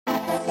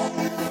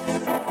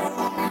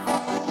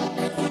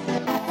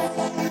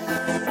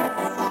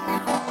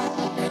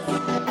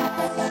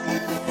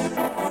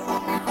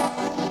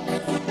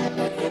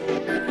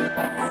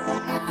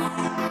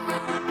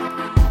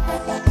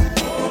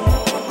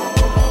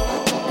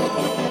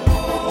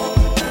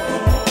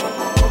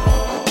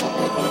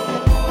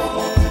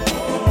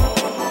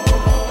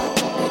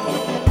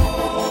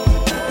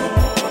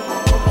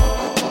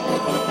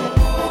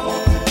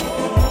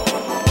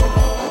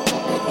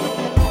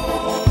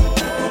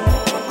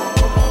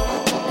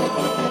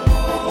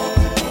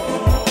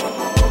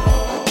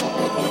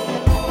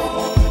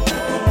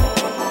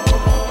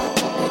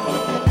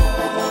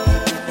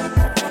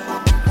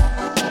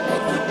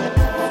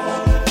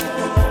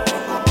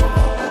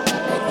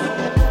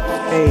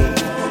Hey,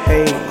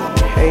 hey,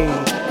 hey,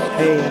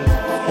 hey,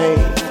 hey,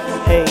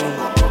 hey,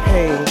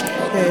 hey, hey.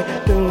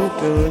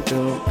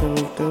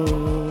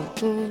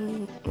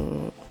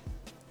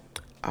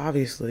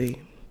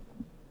 Obviously,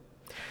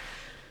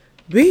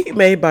 beat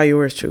made by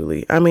yours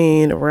truly. I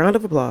mean, a round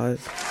of applause.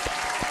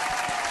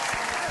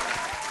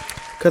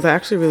 Because I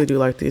actually really do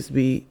like this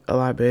beat a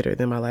lot better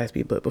than my last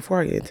beat. But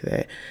before I get into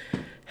that,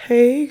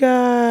 hey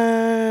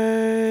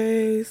guys.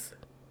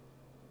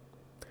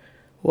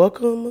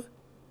 Welcome.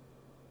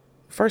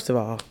 First of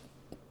all,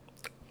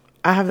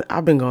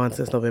 I've been gone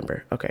since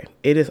November. Okay.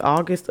 It is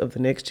August of the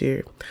next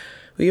year.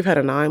 We've had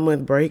a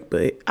 9-month break,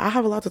 but I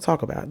have a lot to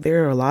talk about.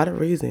 There are a lot of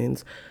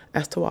reasons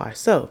as to why.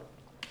 So,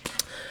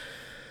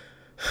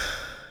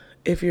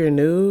 if you're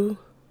new,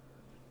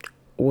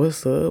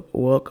 what's up?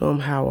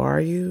 Welcome. How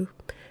are you?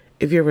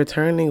 If you're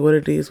returning, what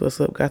it is,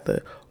 what's up? Got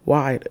the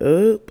wide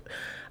up.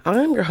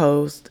 I'm your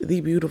host,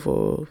 the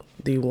beautiful,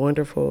 the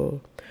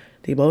wonderful,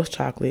 the most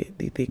chocolate,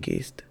 the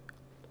thickest,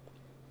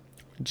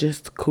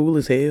 just cool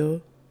as hell,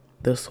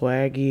 the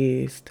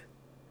swaggiest,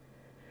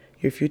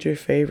 your future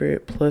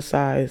favorite plus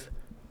size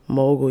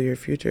mogul, your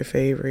future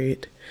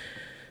favorite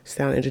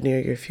sound engineer,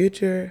 your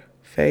future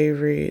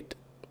favorite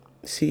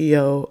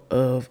CEO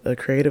of a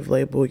creative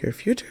label, your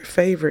future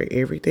favorite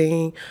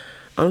everything.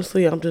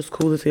 Honestly, I'm just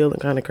cool as hell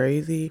and kind of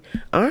crazy.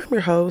 I'm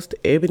your host,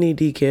 Ebony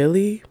D.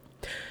 Kelly.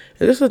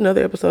 And this is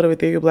another episode of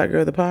Ethereal Black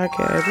Girl, the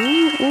podcast.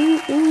 Ooh, ooh,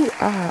 ooh,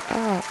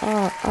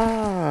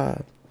 ah.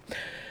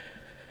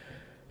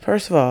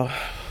 First of all,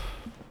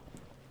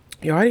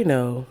 you already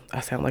know I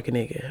sound like a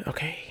nigga,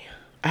 okay?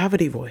 I have a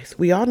deep voice.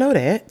 We all know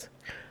that.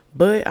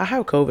 But I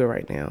have COVID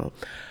right now.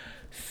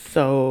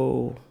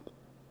 So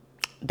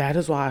that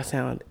is why I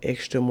sound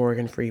extra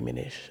Morgan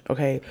Freeman-ish,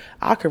 okay?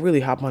 I could really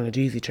hop on a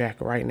Jeezy track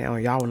right now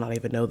and y'all will not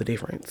even know the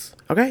difference,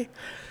 okay?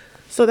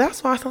 So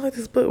that's why I sound like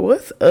this. But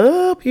what's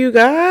up, you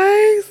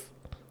guys?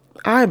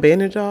 I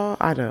abandoned y'all.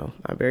 I know.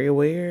 I'm very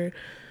aware.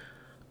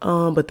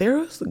 But there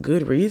was a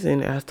good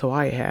reason as to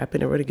why it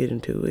happened, and we're to get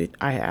into it.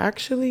 I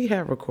actually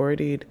have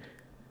recorded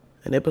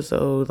an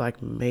episode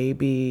like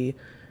maybe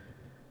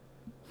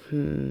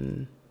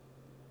in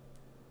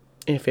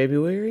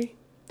February.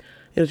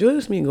 It was really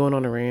just me going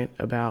on a rant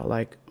about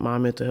like my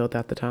mental health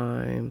at the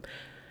time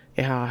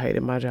and how I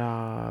hated my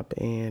job.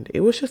 And it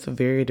was just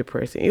very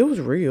depressing. It was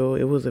real.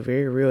 It was a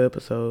very real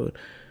episode,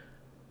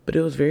 but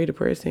it was very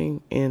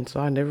depressing. And so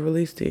I never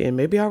released it. And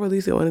maybe I'll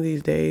release it one of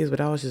these days, but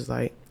I was just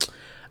like,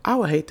 I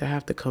would hate to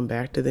have to come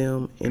back to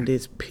them in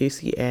this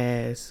pissy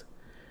ass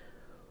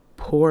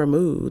poor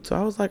mood. So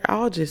I was like,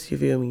 I'll just, you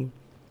feel me,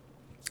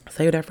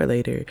 save that for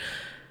later.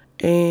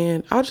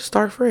 And I'll just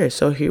start fresh.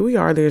 So here we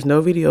are. There's no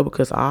video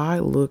because I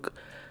look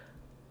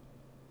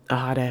a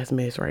hot ass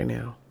mess right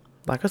now.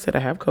 Like I said, I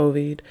have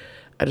COVID.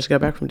 I just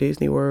got back from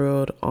Disney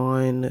World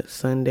on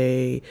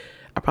Sunday.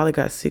 I probably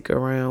got sick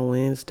around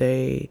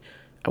Wednesday.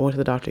 I went to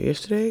the doctor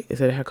yesterday and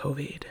said I had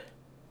COVID.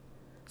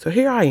 So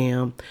here I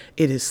am.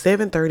 It is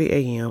 7:30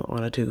 a.m.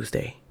 on a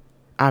Tuesday.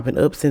 I've been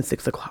up since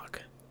 6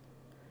 o'clock.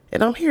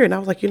 And I'm here and I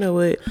was like, you know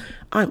what?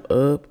 I'm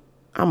up.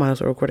 I might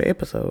as well record an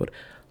episode.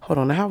 Hold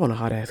on, I have on a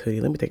hot ass hoodie.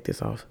 Let me take this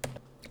off.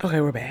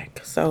 Okay, we're back.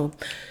 So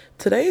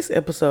today's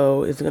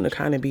episode is going to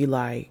kind of be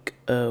like,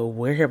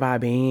 where have I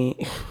been?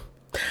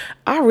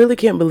 I really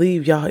can't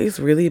believe, y'all, it's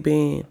really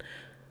been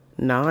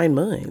 9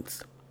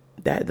 months.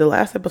 That the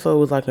last episode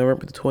was like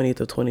November the 20th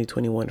of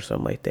 2021 or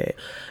something like that.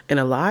 And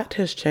a lot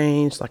has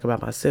changed, like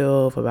about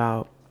myself,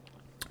 about,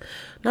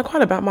 not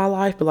quite about my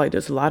life, but like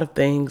just a lot of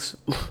things.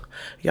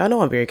 Y'all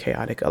know I'm very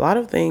chaotic. A lot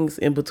of things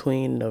in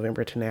between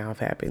November to now have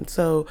happened.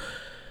 So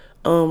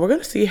we're going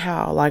to see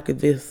how like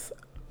this,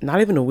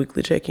 not even a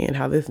weekly check-in,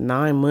 how this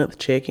 9-month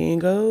check-in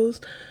goes.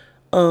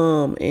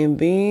 And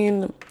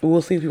then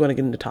we'll see if you want to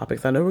get into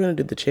topics. I know we're going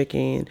to do the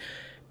check-in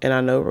and I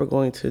know we're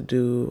going to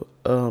do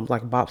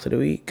like bops of the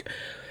week.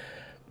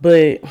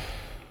 But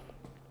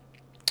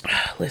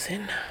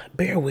listen,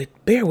 bear with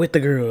the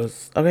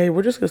girls. Okay,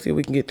 we're just going to see what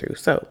we can get through.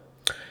 So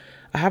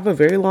I have a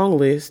very long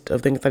list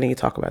of things I need to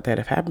talk about that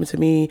have happened to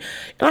me.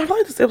 And I feel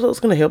like this episode is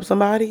going to help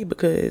somebody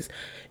because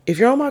if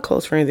you're on my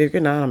close friends, if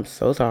you're not, I'm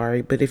so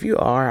sorry. But if you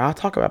are, I'll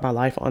talk about my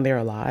life on there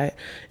a lot.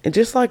 And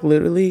just like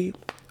literally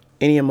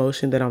any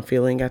emotion that I'm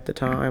feeling at the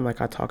time,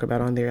 like I talk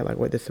about on there, like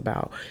whether it's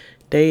about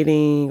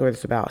dating, whether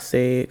it's about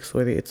sex,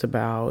 whether it's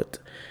about,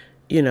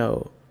 you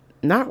know,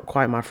 not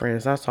quite my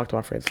friends. I talk to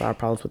my friends, so I have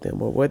problems with them.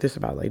 But whether it's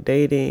about like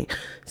dating,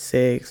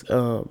 sex,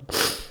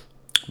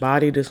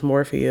 body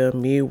dysmorphia,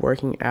 me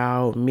working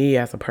out, me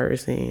as a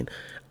person,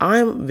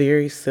 I'm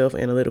very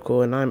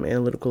self-analytical and I'm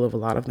analytical of a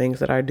lot of things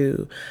that I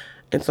do.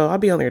 And so I'll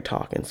be on there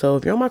talking. So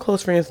if you're on my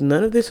close friends,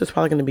 none of this is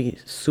probably going to be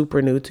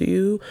super new to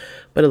you,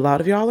 but a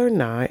lot of y'all are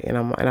not. And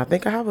I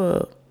think I have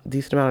a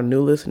decent amount of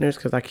new listeners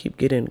because I keep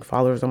getting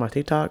followers on my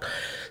TikTok.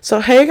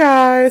 So hey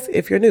guys,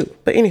 if you're new.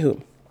 But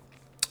anywho,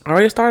 I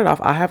already started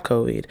off. I have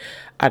COVID.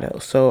 I know.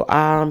 So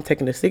I'm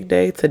taking a sick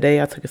day today.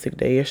 I took a sick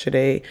day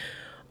yesterday.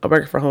 I'm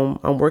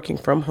working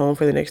from home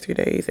for the next 3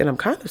 days. And I'm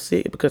kind of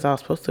sick because I was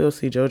supposed to go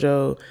see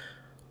JoJo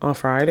on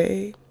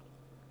Friday.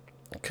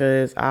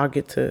 Because I'll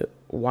get to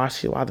why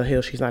the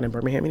hell she's not in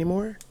Birmingham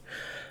anymore.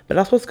 But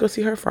I was supposed to go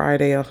see her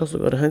Friday. I was supposed to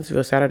go to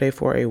Huntsville Saturday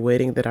for a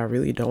wedding that I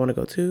really don't want to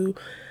go to.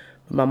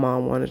 My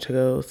mom wanted to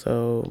go,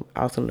 so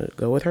I was gonna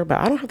go with her, but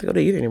I don't have to go to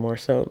either anymore.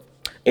 So,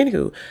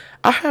 anywho,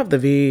 I have the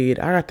vid.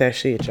 I got that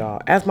shit, y'all.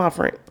 As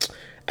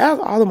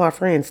all of my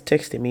friends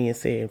texted me and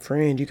said,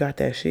 "Friend, you got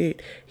that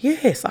shit?"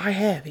 Yes, I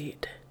have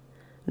it.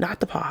 Not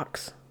the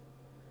pox,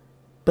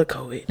 but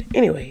COVID.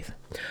 Anyways.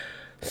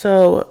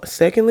 So,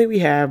 secondly, we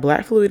have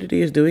Black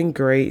Fluidity is doing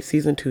great.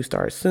 Season 2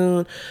 starts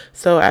soon.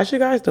 So, as you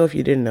guys know, if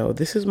you didn't know,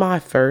 this was my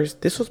first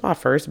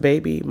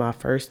baby, my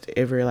first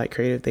ever like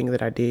creative thing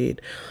that I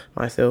did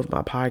myself,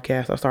 my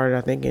podcast. I started,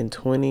 I think, in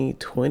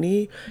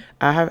 2020.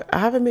 I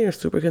haven't been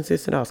super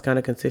consistent. I was kind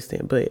of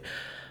consistent, but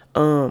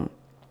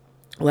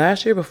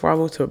last year before I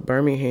moved to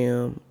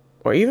Birmingham,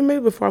 or even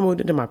maybe before I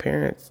moved into my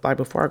parents, like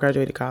before I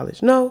graduated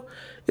college. No,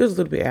 it was a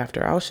little bit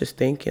after. I was just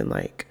thinking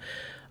like,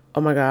 oh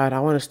my God, I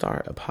want to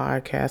start a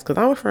podcast, because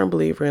I'm a firm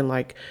believer in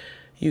like,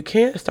 you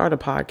can't start a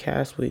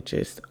podcast with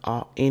just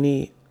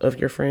any of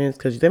your friends,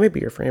 because they may be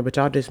your friend, but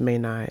y'all just may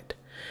not,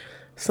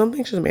 some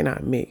things just may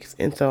not mix.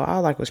 And so I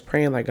was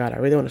praying like, God, I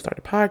really want to start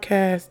a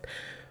podcast.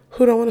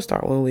 Who do I want to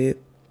start one with?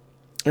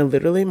 And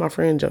literally my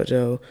friend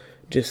JoJo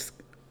just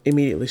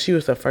immediately, she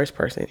was the first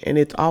person. And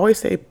it's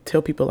always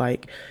tell people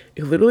like,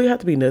 it literally had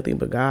to be nothing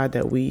but God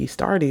that we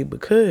started,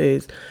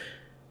 because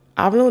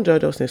I've known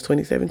JoJo since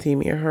 2017.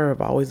 Me and her have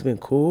always been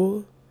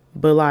cool,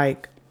 but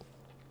like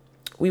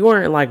we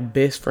weren't like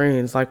best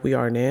friends like we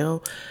are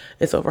now.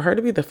 And so for her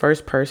to be the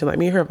first person, like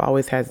me and her have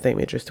always had the same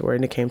interest to her,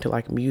 and it came to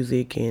like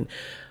music and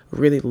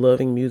really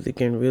loving music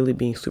and really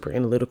being super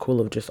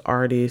analytical of just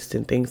artists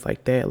and things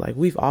like that. Like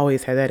we've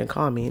always had that in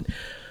common.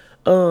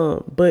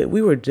 But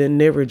we were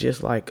never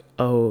just like,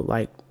 oh,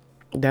 like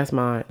that's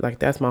my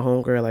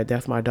homegirl, like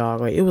that's my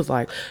dog. Like it was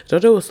like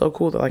JoJo was so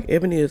cool that like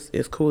Ebony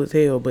is cool as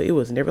hell, but it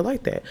was never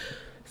like that.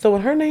 So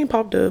when her name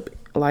popped up,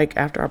 like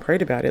after I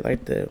prayed about it,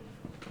 like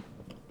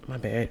my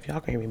bad, if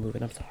y'all can't hear me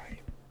moving, I'm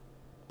sorry.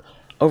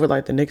 Over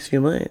like the next few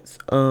months,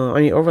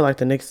 over like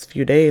the next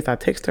few days, I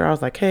texted her. I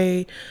was like,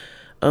 hey,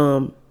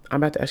 I'm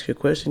about to ask you a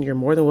question. You're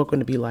more than welcome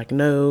to be like,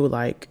 no,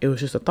 like it was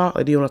just a thought.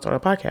 Like, do you want to start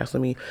a podcast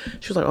with me?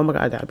 She was like, oh my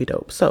God, that'd be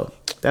dope. So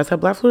that's how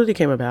Black Fluidity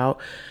came about.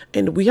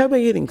 And we have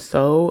been getting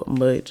so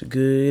much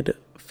good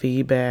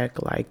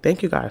feedback. Like,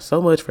 thank you guys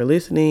so much for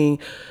listening,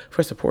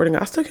 for supporting.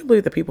 I still can't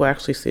believe that people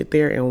actually sit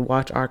there and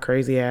watch our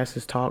crazy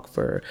asses talk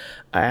for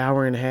an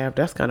hour and a half.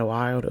 That's kind of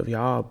wild of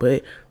y'all.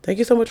 But thank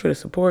you so much for the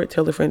support.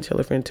 Tell a friend, tell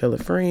a friend, tell a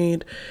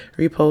friend.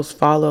 Repost,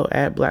 follow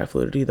at Black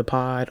Fluidity the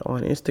Pod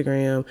on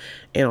Instagram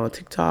and on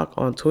TikTok,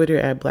 on Twitter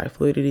at Black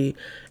Fluidity,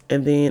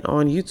 and then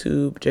on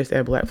YouTube just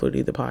at Black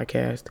Fluidity the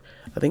Podcast.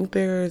 I think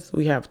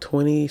we have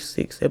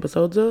 26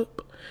 episodes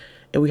up.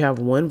 And we have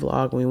one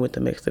vlog when we went to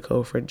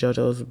Mexico for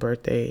JoJo's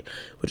birthday,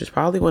 which is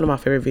probably one of my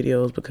favorite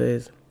videos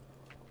because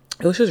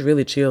it was just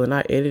really chill, and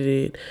I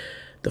edited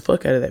the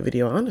fuck out of that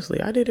video.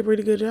 Honestly, I did a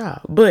pretty good job.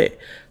 But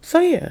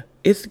so yeah,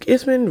 it's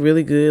been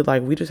really good.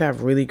 Like we just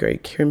have really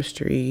great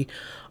chemistry.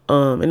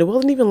 And it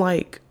wasn't even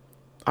like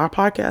our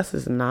podcast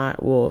is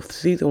not, well,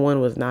 season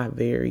 1 was not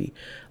very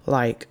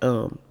like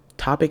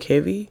topic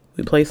heavy.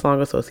 We play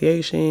song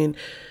association.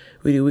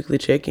 We do weekly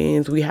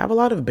check-ins. We have a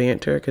lot of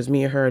banter because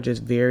me and her are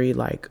just very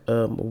like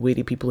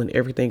witty people, and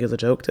everything is a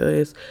joke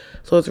to us.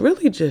 So it's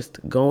really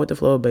just going with the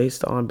flow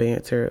based on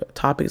banter,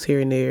 topics here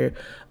and there,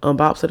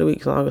 bops of the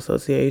week, song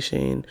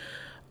association.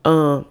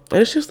 And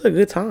it's just a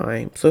good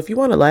time. So if you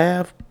want to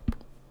laugh,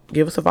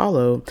 give us a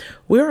follow.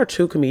 We are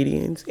true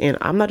comedians, and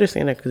I'm not just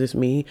saying that because it's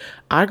me.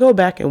 I go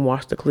back and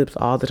watch the clips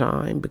all the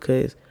time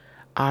because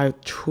I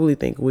truly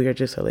think we are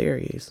just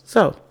hilarious.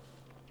 So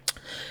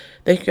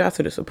thank you guys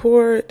for the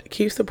support.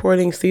 Keep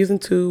supporting. Season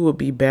 2 will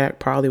be back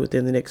probably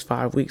within the next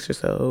 5 weeks or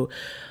so.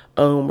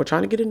 We're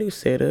trying to get a new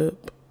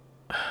setup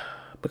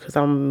because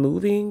I'm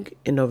moving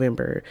in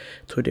November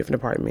to a different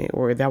apartment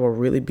where that will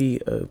really be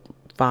a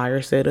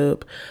fire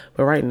setup.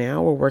 But right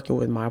now we're working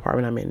with my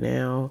apartment I'm in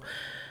now,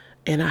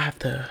 and I have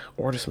to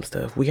order some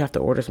stuff. We have to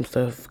order some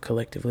stuff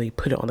collectively,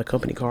 put it on the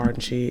company card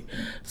and shit.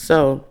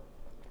 So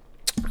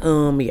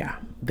yeah,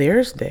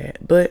 there's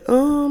that. But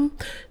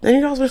thank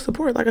you guys for the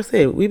support. Like I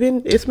said,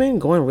 it's been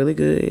going really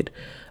good.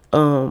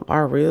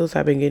 Our reels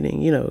have been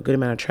getting, a good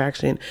amount of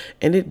traction,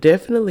 and it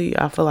definitely,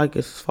 I feel like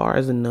as far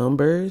as the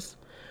numbers,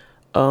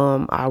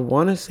 I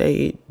want to say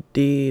it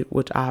did,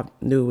 which I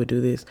knew it would do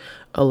this,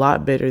 a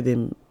lot better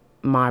than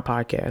my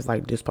podcast,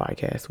 like this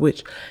podcast,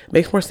 which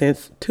makes more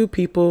sense. 2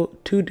 people,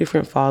 2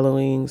 different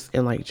followings,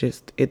 and like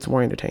just, it's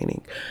more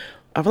entertaining.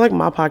 I feel like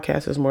my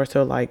podcast is more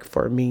so like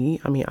for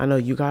me. I mean, I know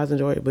you guys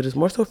enjoy it, but it's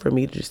more so for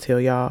me to just tell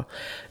y'all.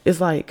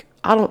 It's like,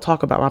 I don't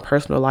talk about my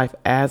personal life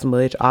as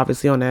much,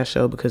 obviously, on that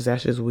show, because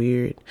that's just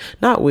weird.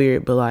 Not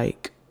weird, but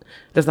like,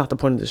 that's not the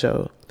point of the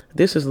show.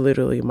 This is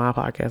literally my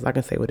podcast. I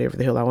can say whatever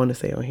the hell I want to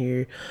say on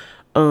here.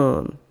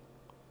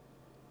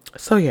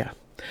 So yeah.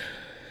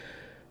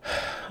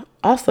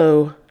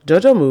 Also,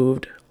 JoJo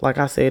moved, like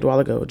I said a while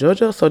ago.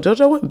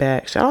 JoJo went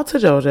back. Shout out to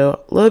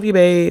JoJo. Love you,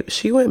 babe.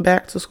 She went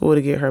back to school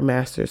to get her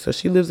master's. So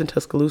she lives in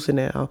Tuscaloosa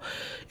now.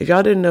 If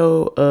y'all didn't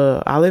know,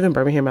 I live in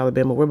Birmingham,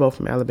 Alabama. We're both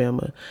from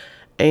Alabama.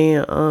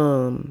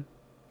 And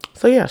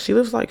so yeah, she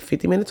lives like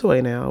 50 minutes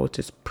away now, which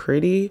is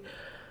pretty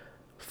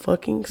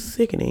fucking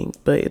sickening,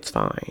 but it's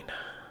fine.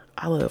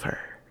 I love her.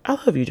 I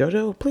love you,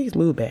 JoJo. Please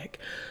move back.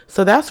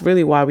 So that's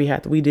really why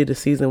we did the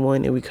season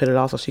 1 and we cut it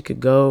off so she could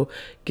go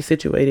get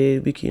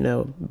situated. We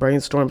could,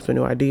 brainstorm some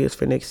new ideas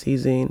for next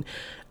season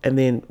and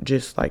then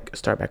just like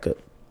start back up.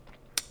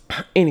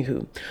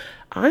 Anywho,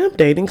 I am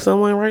dating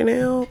someone right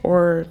now,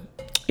 or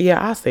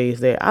yeah, I say is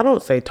that I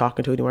don't say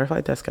talking to anymore. I feel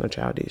like that's kind of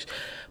childish,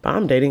 but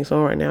I'm dating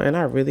someone right now, and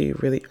I really,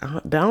 really,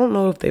 I don't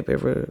know if they've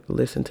ever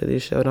listened to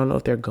this show. I don't know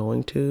if they're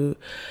going to.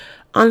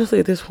 Honestly,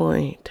 at this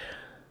point,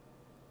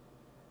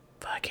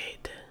 fuck it.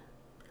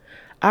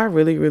 I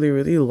really, really,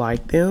 really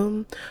like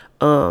them.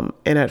 And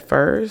at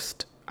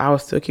first, I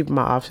was still keeping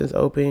my options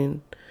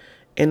open.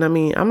 And I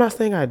mean, I'm not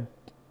saying I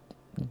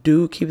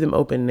do keep them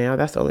open now.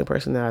 That's the only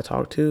person that I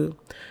talk to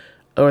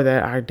or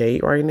that I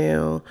date right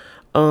now.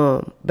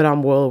 But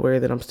I'm well aware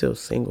that I'm still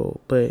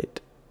single. But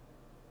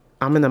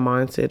I'm in the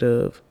mindset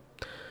of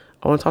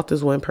I want to talk to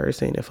this one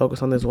person and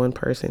focus on this one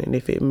person. And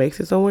if it makes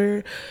it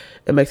somewhere,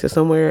 it makes it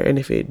somewhere. And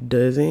if it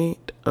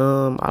doesn't,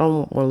 I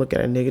don't want to look at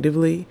it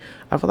negatively.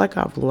 I feel like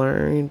I've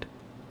learned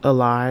a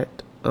lot,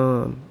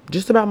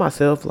 just about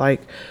myself,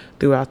 like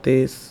throughout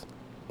this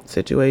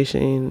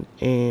situation.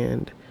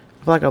 And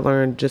I feel like I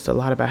learned just a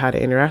lot about how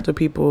to interact with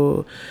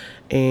people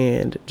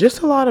and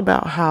just a lot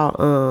about how,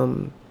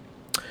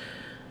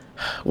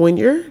 when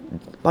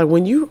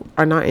you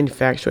are not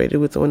infatuated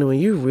with someone and when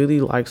you really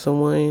like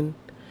someone,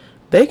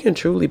 they can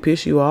truly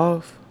piss you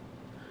off.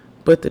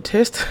 But the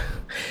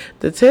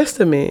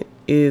testament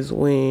is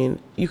when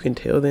you can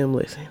tell them,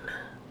 listen,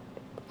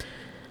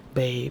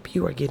 babe,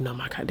 you are getting on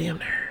my goddamn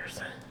nerves.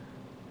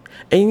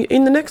 And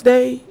in the next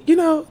day,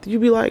 you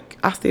be like,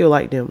 I still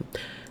like them.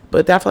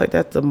 But I feel like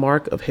that's the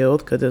mark of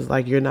health, because it's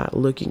like you're not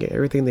looking at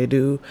everything they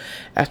do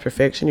as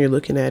perfection. You're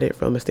looking at it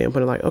from a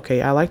standpoint of like,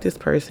 okay, I like this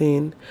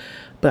person,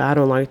 but I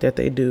don't like that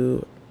they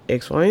do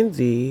X, Y, and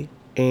Z.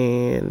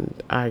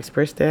 And I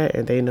express that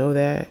and they know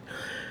that.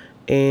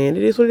 And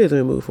it is what it is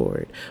when we move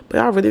forward.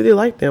 But I really, really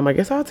like them. I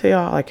guess I'll tell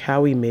y'all like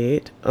how we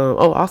met.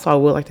 Also I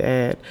would like to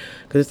add,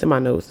 because it's in my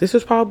notes, this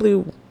was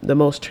probably the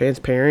most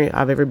transparent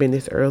I've ever been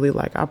this early.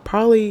 Like I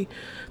probably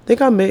think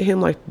I met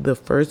him like the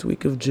first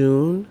week of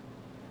June.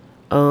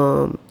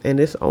 And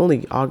it's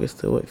only August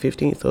to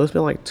 15th. So it's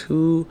been like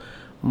 2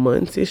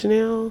 months-ish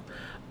now.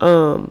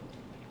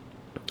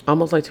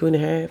 Almost like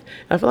 2.5.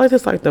 I feel like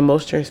it's like the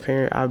most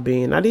transparent I've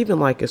been. Not even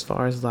like as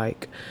far as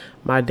like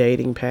my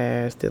dating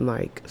past and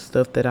like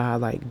stuff that I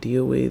like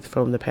deal with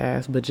from the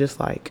past, but just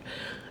like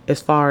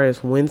as far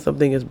as when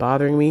something is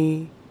bothering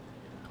me.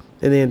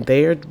 And then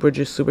we're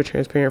just super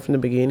transparent from the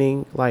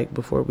beginning, like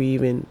before I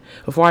even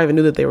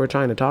knew that they were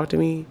trying to talk to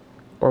me,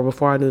 or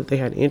before I knew that they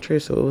had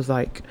interest. So it was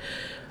like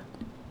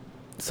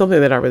something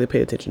that I really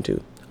paid attention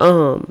to.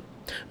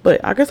 But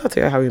I guess I'll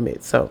tell you how we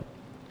met. So,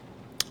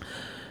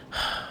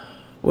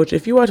 which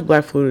if you watch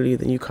Black Fluidity,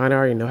 then you kind of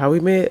already know how we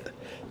met.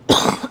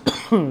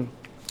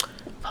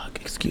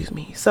 Excuse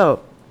me.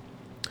 So,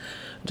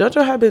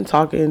 JoJo had been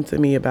talking to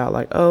me about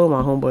like, oh,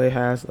 my homeboy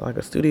has like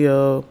a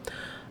studio,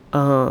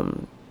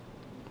 and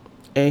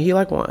he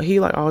always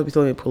be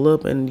telling me to pull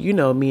up. And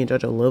me and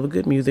JoJo love a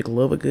good music,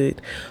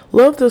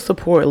 love to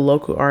support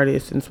local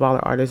artists and smaller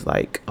artists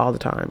like all the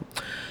time.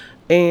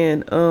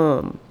 And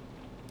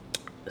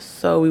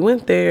so we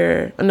went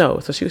there. No,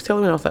 so she was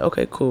telling me, and I was like,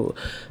 okay, cool.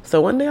 So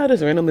one day I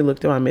just randomly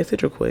looked at my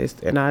message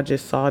request and I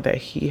just saw that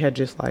he had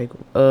just like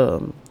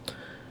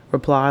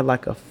replied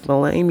like a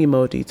flame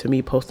emoji to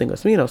me posting a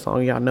Smino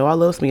song. Y'all know I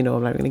love Smino.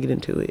 I'm not gonna get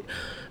into it,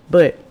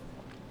 but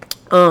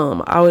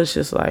I was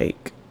just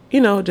like,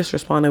 just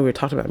responding. We were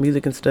talking about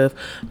music and stuff.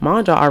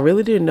 Mind y'all, I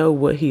really didn't know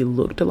what he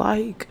looked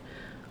like.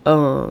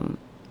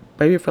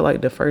 Maybe for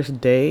like the first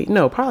day.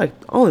 No, probably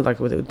only like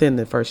within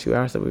the first few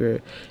hours that we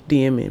were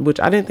DMing, which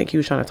I didn't think he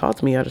was trying to talk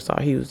to me. I just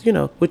thought he was,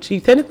 which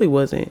he technically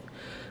wasn't,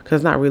 because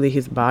it's not really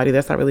his body.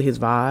 That's not really his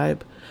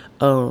vibe.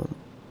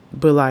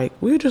 But like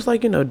we were just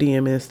like,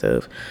 DMing and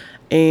stuff.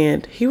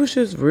 And he was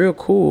just real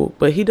cool.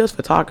 But he does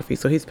photography,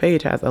 so his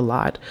page has a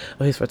lot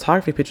of his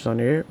photography pictures on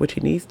there, which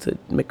he needs to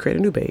create a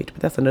new page.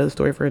 But that's another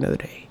story for another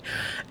day.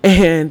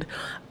 And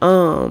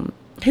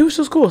he was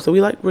just cool. So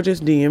we're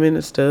just DMing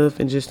and stuff,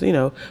 and just, we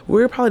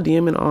were probably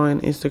DMing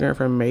on Instagram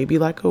for maybe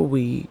like a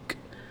week.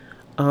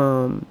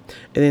 And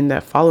then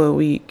that following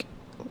weekend,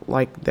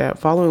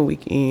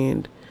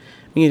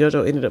 me and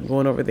JoJo ended up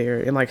going over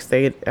there and like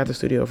stayed at the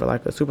studio for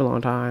like a super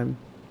long time.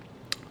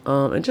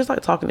 And just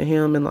like talking to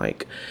him and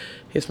like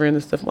his friends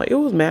and stuff. Like it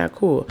was mad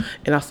cool.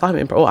 And I saw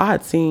him I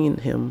had seen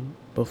him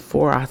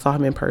before. I saw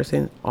him in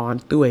person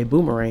through a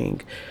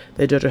boomerang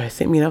that JoJo had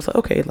sent me, and I was like,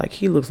 okay, like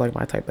he looks like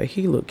my type, like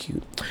he looked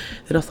cute.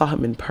 Then I saw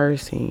him in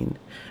person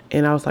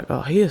and I was like,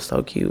 oh, he is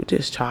so cute,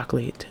 just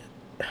chocolate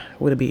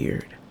with a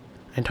beard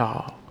and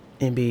tall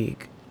and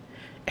big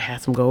It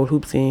had some gold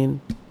hoops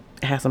in.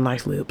 It had some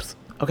nice lips.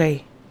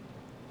 Okay.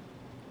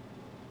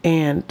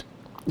 And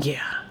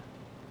yeah.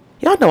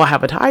 Y'all know I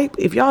have a type.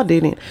 If y'all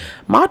didn't,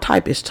 my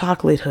type is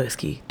chocolate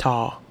husky,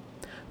 tall,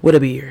 with a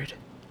beard,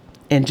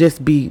 and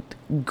just be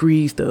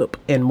greased up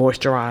and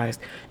moisturized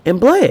and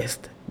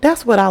blessed.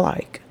 That's what I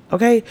like.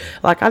 Okay?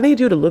 Like, I need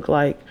you to look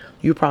like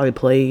you probably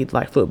played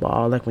like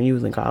football, like when you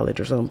was in college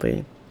or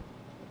something.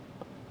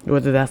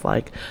 Whether that's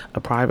like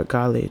a private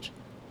college,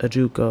 a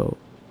JUCO,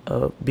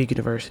 a big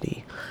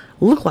university.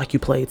 Look like you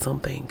played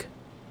something.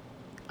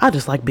 I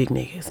just like big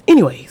niggas.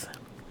 Anyways,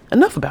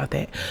 enough about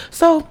that.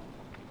 So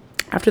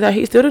after that,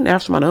 he still didn't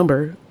ask for my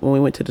number when we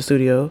went to the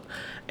studio.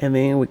 And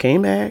then we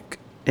came back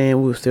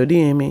and we were still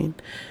DMing.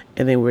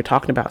 And then we were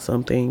talking about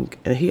something.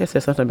 And he had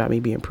said something about me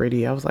being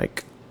pretty. I was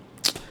like,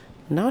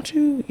 not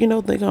you,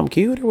 think I'm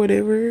cute or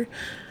whatever.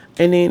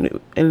 And then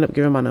ended up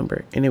giving my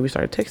number. And then we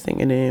started texting.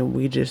 And then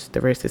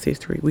the rest is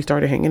history. We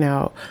started hanging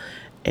out.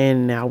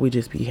 And now we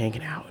just be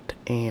hanging out.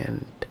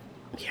 And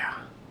yeah,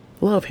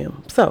 love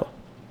him. So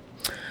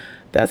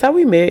that's how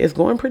we met. It's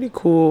going pretty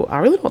cool. I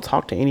really don't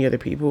talk to any other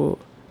people.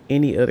 I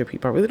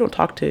really don't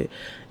talk to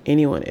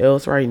anyone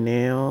else right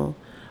now.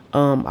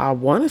 I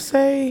want to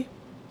say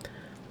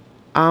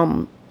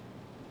I'm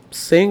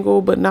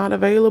single but not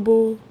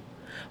available.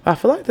 But I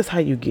feel like that's how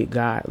you get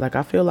God. Like,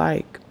 I feel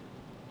like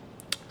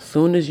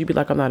soon as you be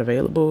like, I'm not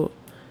available,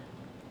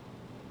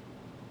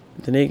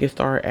 the niggas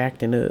start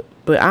acting up.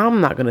 But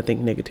I'm not going to think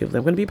negatively.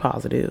 I'm going to be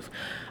positive.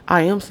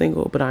 I am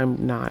single, but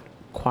I'm not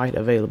quite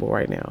available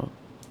right now.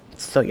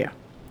 So, yeah.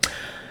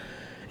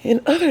 In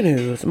other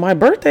news, my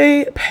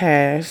birthday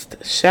passed.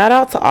 Shout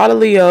out to all the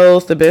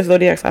Leos, the best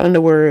zodiac sign in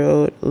the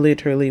world.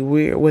 Literally,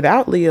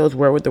 without Leos,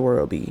 where would the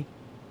world be?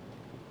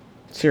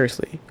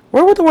 Seriously,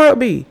 where would the world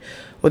be?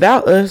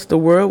 Without us, the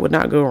world would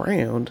not go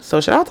around.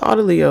 So shout out to all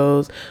the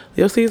Leos.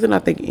 Leo season, I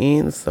think,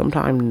 ends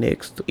sometime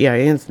it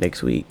ends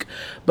next week.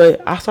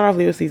 But I start off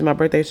Leo season. My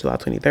birthday is July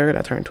 23rd.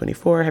 I turned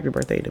 24. Happy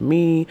birthday to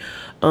me.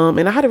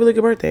 And I had a really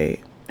good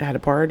birthday. I had a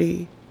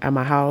party at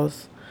my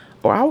house.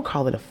 Or I would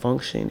call it a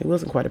function. It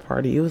wasn't quite a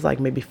party. It was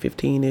like maybe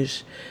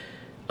 15-ish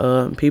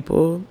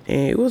people.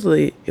 And it was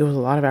lit. It was a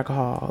lot of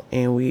alcohol.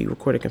 And we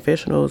recorded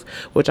confessionals,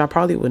 which I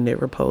probably would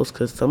never post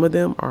because some of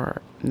them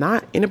are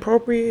not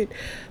inappropriate.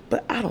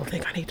 But I don't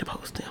think I need to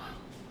post them.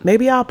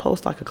 Maybe I'll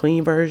post like a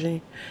clean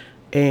version.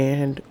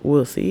 And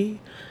we'll see.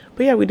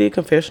 But yeah, we did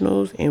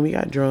confessionals and we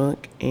got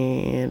drunk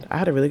and I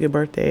had a really good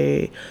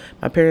birthday.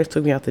 My parents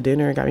took me out to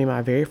dinner and got me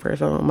my very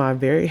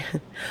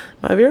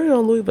my very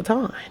own Louis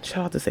Vuitton.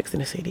 Shout out to Sex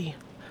and the City.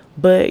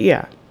 But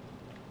yeah,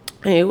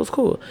 and it was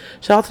cool.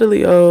 Shout out to the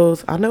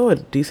Leos. I know a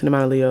decent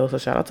amount of Leos, so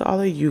shout out to all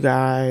of you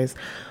guys.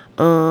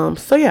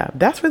 So yeah,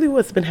 that's really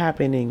what's been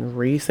happening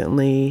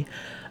recently.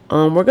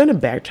 We're gonna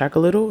backtrack a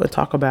little and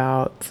talk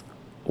about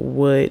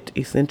what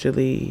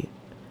essentially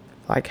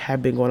like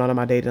have been going on in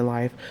my dating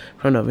life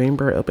from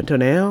November up until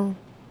now.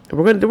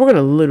 We're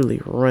gonna literally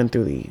run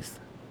through these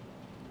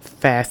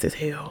fast as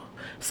hell.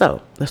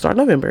 So let's start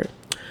November.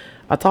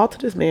 I talked to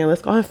this man.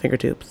 Let's go on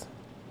fingertips.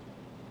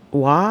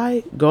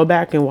 Why? Go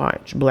back and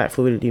watch Black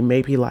Fluidity.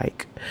 Maybe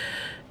like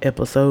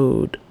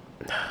episode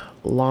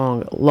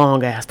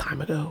long ass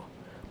time ago.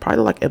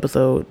 Probably like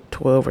episode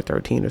 12 or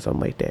 13 or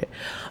something like that.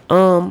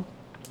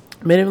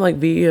 Met him like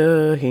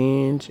via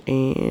Hinge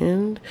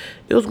and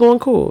it was going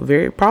cool.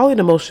 Probably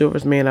the most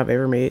chivalrous man I've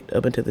ever met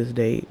up until this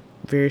date.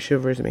 Very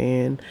chivalrous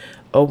man.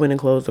 Open and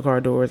close the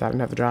car doors. I didn't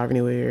have to drive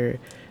anywhere.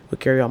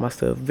 Would carry all my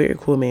stuff. Very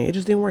cool man. It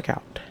just didn't work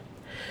out.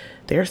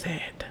 There's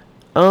that.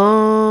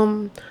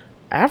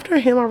 After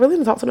him, I really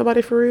didn't talk to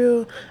nobody for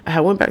real.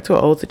 I went back to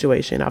an old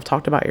situation. I've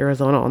talked about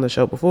Arizona on the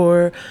show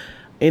before.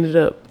 Ended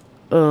up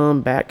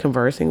back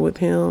conversing with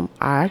him.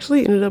 I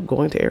actually ended up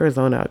going to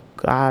Arizona.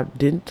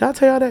 Did I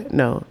tell y'all that?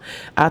 No.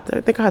 I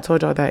think I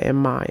told y'all that in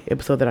my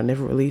episode that I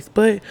never released.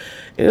 But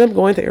ended up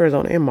going to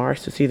Arizona in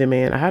March to see the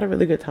man. I had a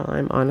really good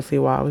time, honestly,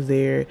 while I was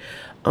there.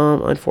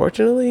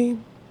 Unfortunately,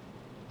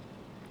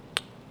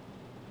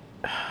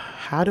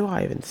 how do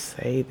I even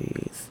say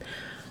these?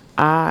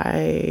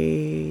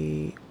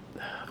 I'm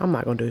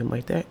not gonna do him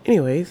like that.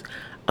 Anyways,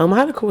 I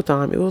had a cool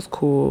time. It was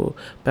cool,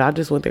 but I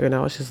just went there and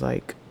I was just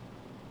like,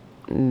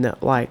 no,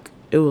 like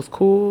it was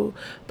cool,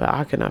 but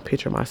I could not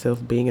picture myself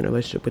being in a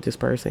relationship with this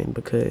person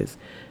because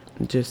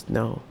just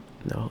no,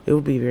 it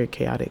would be very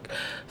chaotic.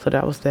 So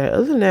that was that.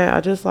 Other than that,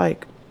 I just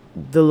like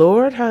the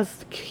Lord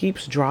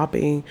keeps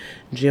dropping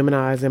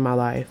Geminis in my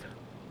life.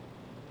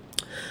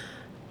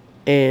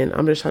 And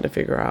I'm just trying to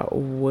figure out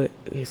what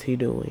is he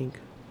doing?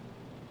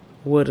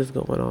 What is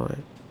going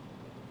on?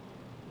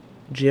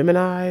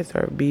 Geminis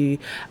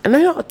and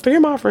I know three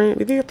of my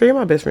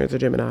best friends are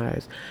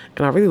Geminis,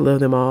 and I really love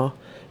them all.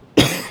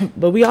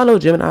 But we all know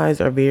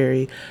Geminis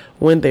are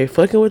when they're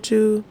fucking with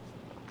you,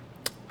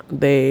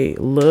 they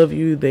love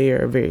you, they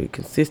are very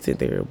consistent,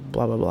 they're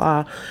blah, blah,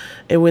 blah.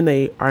 And when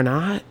they are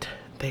not,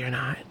 they are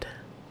not.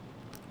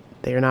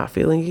 They are not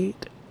feeling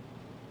it.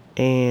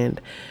 And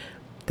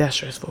that's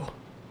stressful.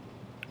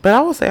 But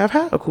I will say I've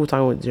had a cool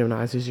time with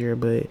Geminis this year,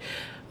 but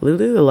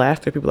literally the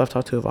last three people I've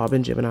talked to have all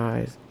been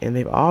Geminis, and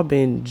they've all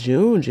been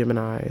June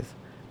Geminis,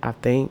 I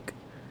think.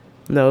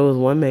 No, it was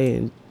one May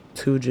and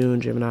two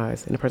June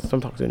Geminis, and the person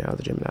I'm talking to now is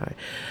a Gemini.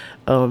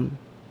 Um,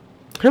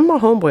 Him and my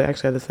homeboy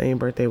actually had the same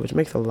birthday, which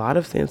makes a lot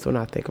of sense when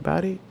I think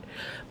about it.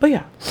 But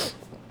yeah,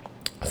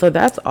 so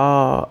that's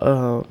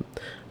all.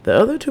 The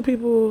other two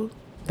people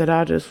that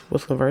I just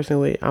was conversing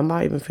with, I'm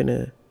not even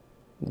finna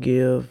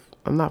give.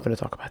 I'm not finna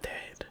talk about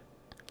that.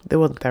 It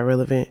wasn't that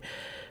relevant.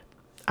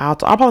 I'll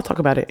probably talk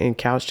about it in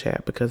couch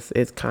chat because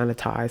it kind of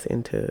ties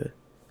into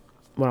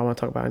what I want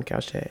to talk about in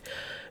couch chat.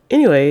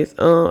 Anyways,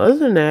 other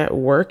than that,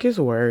 work is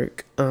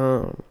work.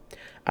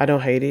 I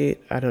don't hate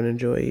it. I don't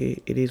enjoy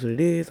it. It is what it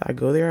is. I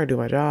go there, I do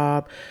my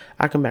job.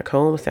 I come back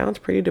home. It sounds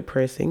pretty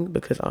depressing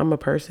because I'm a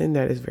person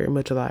that is very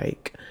much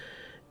like,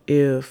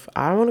 if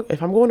I'm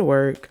going to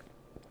work,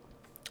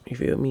 you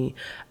feel me?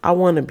 I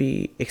want to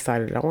be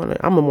excited.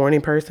 I'm a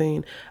morning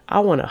person. I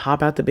want to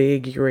hop out the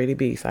bed, get ready,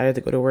 be excited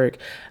to go to work.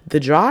 The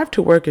drive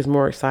to work is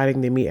more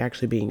exciting than me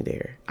actually being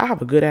there. I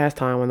have a good ass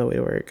time on the way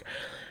to work.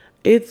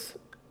 It's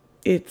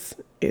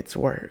it's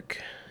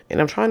work. And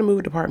I'm trying to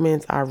move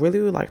departments. I really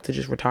would like to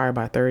just retire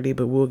by 30,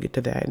 but we'll get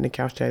to that in the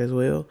couch chat as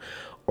well.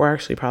 Or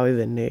actually probably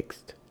the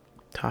next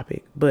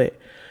topic. But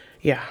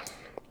yeah.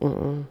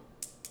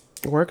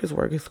 Work is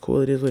work. It's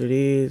cool. It is what it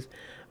is.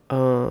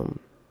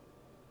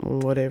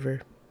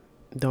 Whatever.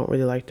 Don't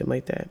really like them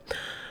like that.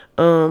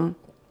 I want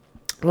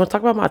to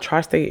talk about my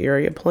tri-state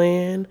area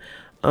plan.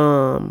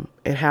 And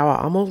how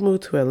I almost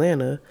moved to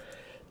Atlanta.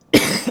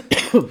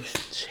 Oh,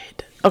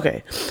 shit.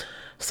 Okay.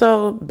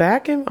 So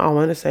back in, I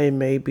want to say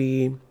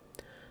maybe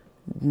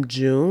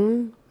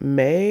June,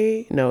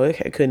 May. No, it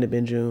couldn't have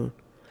been June.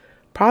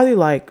 Probably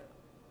like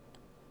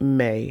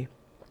May.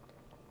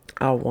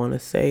 I want to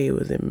say it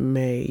was in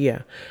May.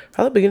 Yeah.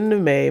 Probably the beginning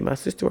of May. My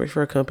sister works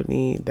for a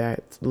company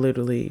that's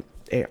literally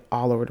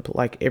all over the,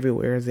 like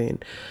everywhere is in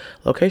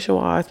location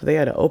wise, but they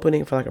had an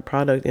opening for like a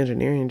product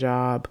engineering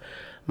job.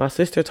 My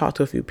sister talked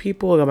to a few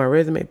people, got my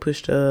resume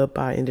pushed up.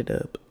 I ended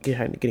up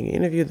getting an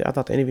interview. I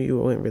thought the interview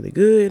went really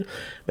good.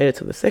 Made it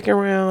to the second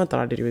round.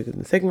 Thought I did really good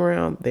in the second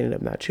round. They ended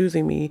up not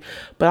choosing me.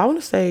 But I want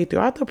to say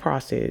throughout the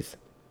process,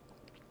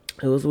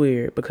 it was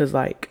weird because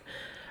like,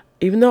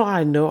 even though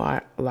I know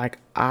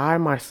I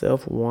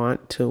myself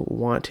wanted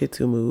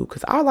to move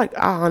because I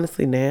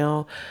honestly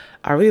now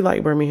I really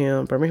like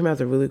Birmingham. Birmingham has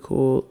a really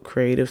cool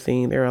creative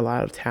scene. There are a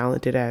lot of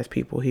talented ass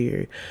people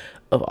here,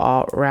 of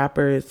all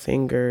rappers,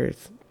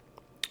 singers,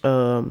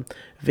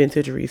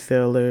 vintage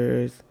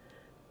resellers,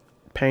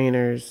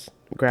 painters,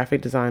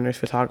 graphic designers,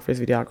 photographers,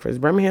 videographers.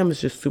 Birmingham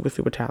is just super,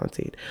 super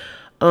talented.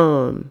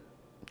 So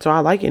I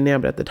like it now,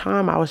 but at the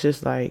time I was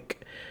just like,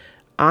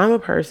 I'm a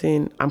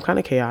person, I'm kind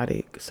of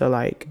chaotic. So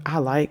like I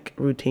like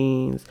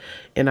routines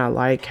and I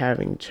like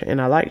and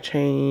I like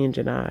change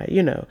and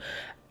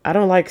I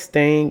don't like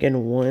staying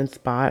in one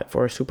spot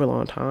for a super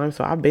long time.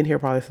 So I've been here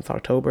probably since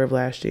October of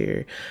last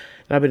year.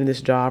 And I've been in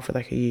this job for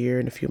like a year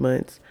and a few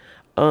months.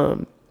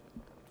 And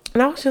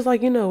I was just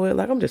like, you know what?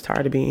 Like, I'm just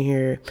tired of being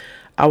here.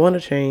 I want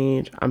to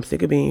change. I'm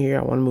sick of being here.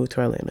 I want to move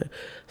to Atlanta.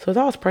 So as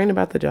I was praying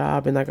about the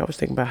job and like I was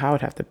thinking about how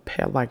I'd have to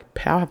pay, I'd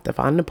have to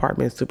find an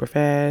apartment super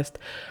fast.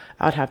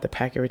 I'd have to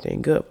pack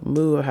everything up,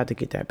 move. I had to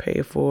get that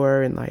paid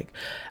for. And like,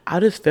 I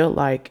just felt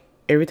like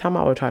every time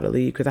I would try to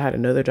leave, because I had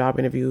another job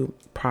interview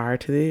prior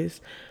to this,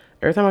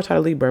 every time I try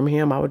to leave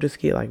Birmingham, I would just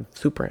get like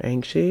super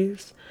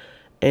anxious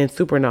and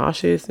super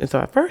nauseous. And so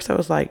at first I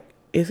was like,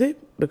 is it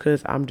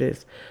because I'm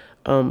just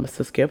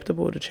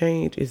susceptible to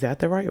change? Is that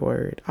the right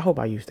word? I hope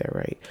I used that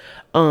right.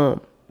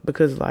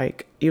 Because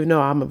like even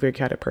though I'm a very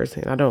chaotic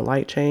person, I don't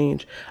like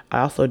change.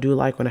 I also do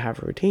like when I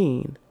have a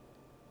routine.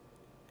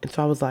 And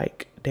so I was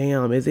like,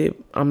 damn, is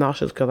it I'm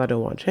nauseous because I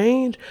don't want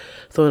change?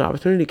 So an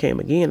opportunity came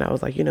again. I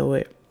was like, you know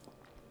what?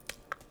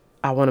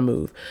 I want to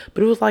move.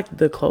 But it was like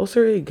the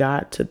closer it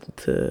got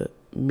to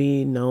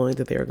me knowing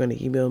that they were going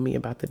to email me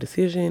about the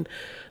decision,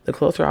 the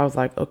closer I was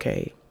like,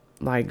 okay,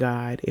 like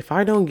God, if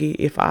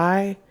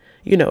I,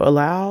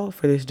 allow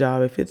for this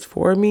job, if it's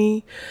for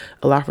me,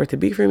 allow for it to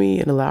be for me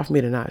and allow for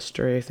me to not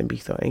stress and be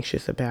so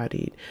anxious about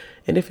it.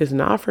 And if it's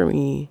not for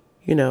me,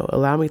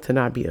 allow me to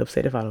not be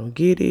upset if I don't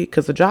get it.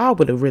 Cause the job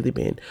would have really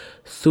been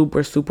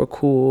super, super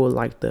cool.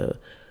 Like the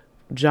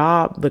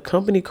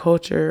company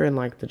culture and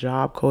like the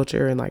job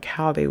culture and like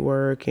how they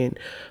work and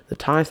the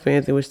time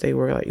spans in which they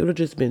work, like it would have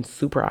just been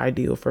super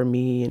ideal for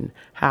me and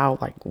how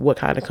like what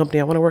kind of company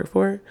I want to work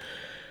for.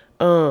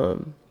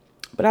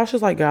 But I was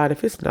just like, God,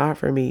 if it's not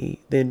for me,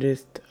 then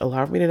just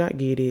allow me to not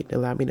get it,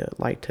 allow me to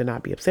like to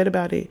not be upset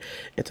about it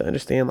and to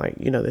understand like,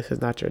 this is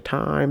not your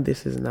time,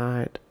 this is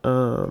not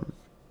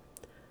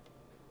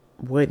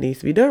what needs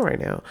to be done right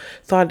now.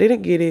 So I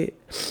didn't get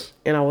it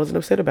and I wasn't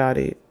upset about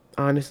it.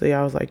 Honestly,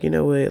 I was like, you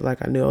know what?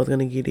 Like I knew I was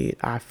gonna get it.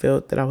 I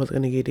felt that I was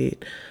gonna get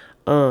it.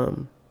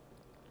 I'm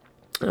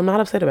not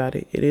upset about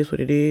it. It is what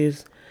it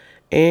is.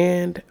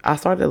 And I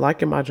started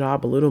liking my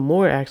job a little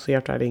more actually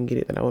after I didn't get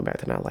it. Then I went back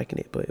to not liking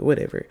it, but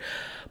whatever.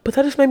 But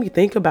that just made me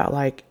think about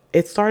like,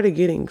 it started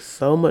getting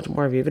so much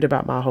more vivid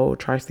about my whole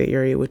tri-state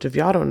area, which if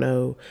y'all don't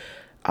know,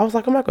 I was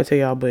like, I'm not going to tell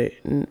y'all, but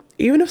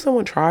even if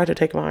someone tried to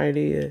take my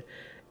idea,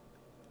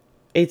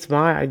 it's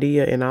my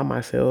idea and I'm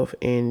myself,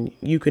 and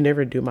you can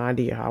never do my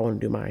idea how I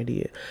want to do my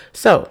idea.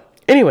 So,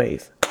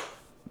 anyways,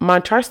 my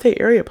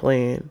tri-state area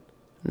plan,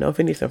 no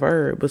offense of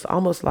herb, was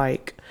almost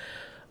like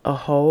a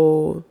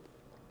whole,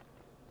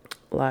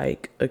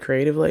 like a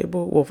creative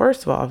label. Well,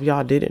 first of all, if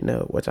y'all didn't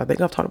know, which I think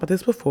I've talked about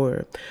this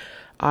before,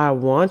 I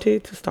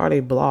wanted to start a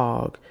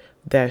blog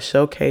that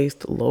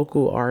showcased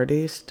local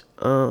artists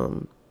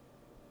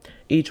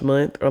each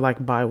month or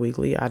like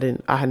bi-weekly. I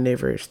had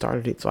never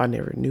started it, so I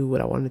never knew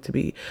what I wanted it to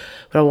be.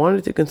 But I wanted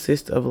it to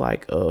consist of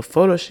like a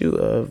photo shoot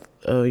of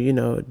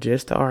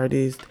just the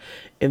artist,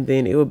 and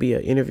then it would be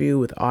an interview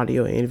with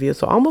audio and video.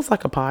 So almost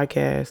like a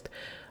podcast.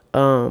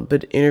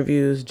 But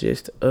interviews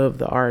just of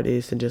the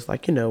artists and just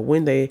like,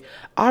 when they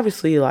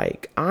obviously,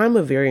 like, I'm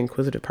a very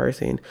inquisitive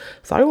person.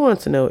 So I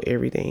wanted to know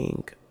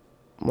everything,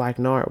 like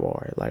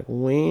Nardwuar. Like,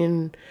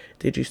 when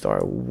did you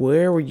start?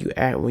 Where were you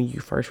at when you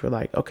first were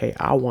like, okay,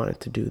 I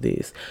wanted to do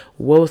this?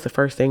 What was the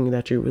first thing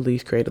that you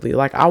released creatively?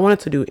 Like, I wanted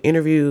to do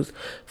interviews,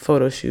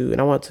 photo shoot, and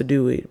I want to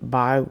do it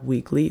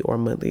bi-weekly or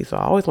monthly. So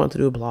I always wanted to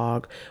do a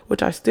blog,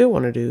 which I still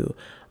want to do.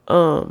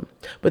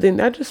 But then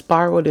that just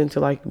spiraled into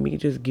like me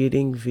just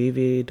getting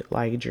vivid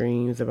like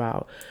dreams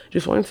about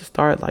just wanting to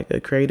start like a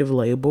creative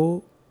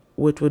label,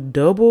 which would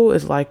double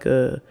as like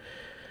a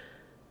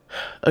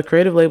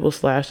creative label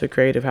slash a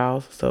creative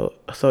house. So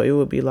it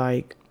would be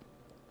like,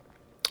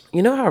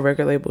 how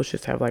record labels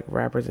just have like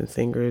rappers and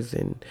singers,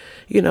 and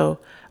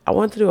I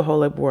wanted to do a whole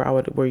label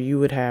where you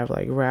would have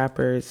like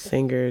rappers,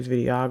 singers,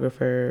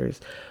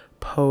 videographers,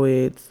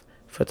 poets,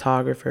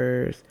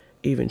 photographers,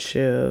 even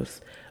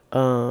chefs,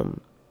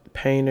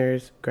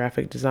 painters,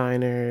 graphic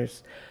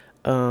designers,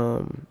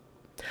 and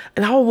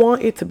I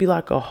want it to be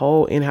like a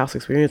whole in-house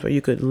experience where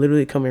you could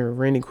literally come and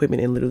rent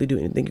equipment and literally do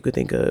anything you could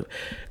think of.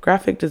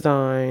 Graphic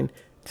design,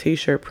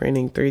 t-shirt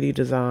printing, 3D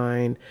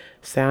design,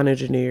 sound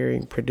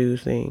engineering,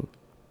 producing,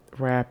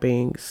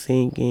 rapping,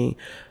 singing,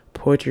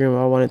 poetry room.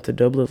 I wanted to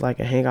double as like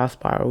a hangout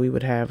spot where we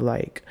would have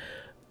like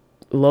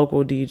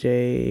local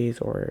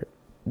DJs or,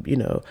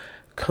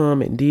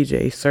 come and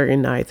DJ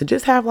certain nights and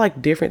just have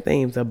like different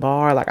themes, a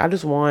bar. Like, I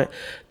just want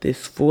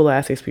this full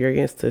ass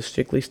experience to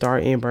strictly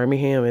start in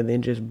Birmingham and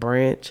then just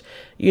branch,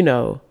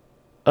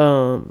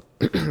 um,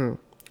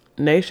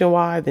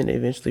 nationwide, then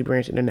eventually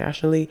branch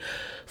internationally.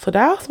 So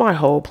that was my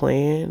whole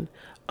plan.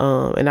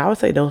 And I would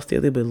say don't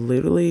steal it, but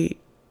literally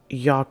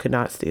y'all could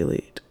not steal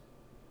it.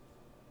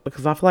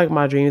 Because I feel like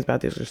my dreams about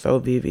this are so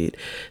vivid.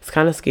 It's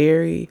kind of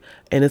scary,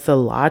 and it's a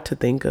lot to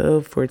think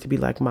of for it to be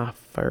like my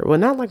first, well,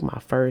 not like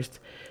my first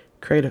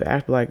creative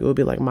act, but like it would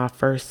be like my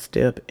first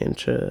step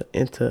into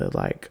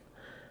like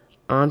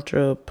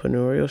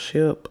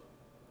entrepreneurship,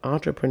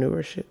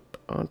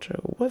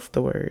 what's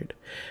the word?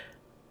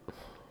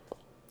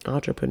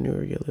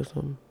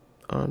 Entrepreneurialism,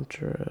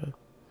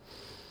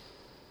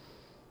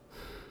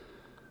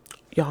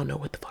 y'all know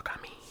what the fuck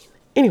I mean.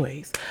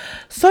 Anyways,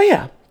 so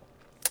yeah.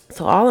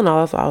 So all in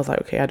all, so I was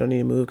like, okay, I don't need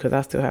to move because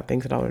I still have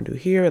things that I want to do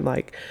here and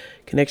like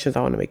connections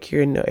I want to make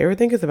here. No,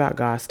 everything is about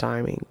God's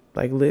timing.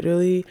 Like,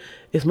 literally,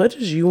 as much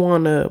as you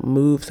want to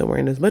move somewhere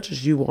and as much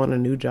as you want a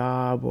new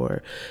job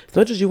or as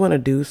much as you want to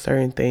do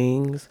certain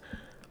things,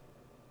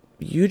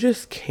 you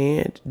just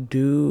can't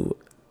do.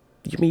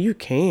 I mean, you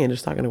can.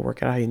 It's not going to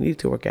work out how you need it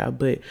to work out,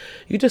 but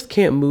you just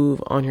can't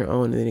move on your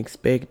own and then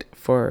expect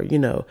for,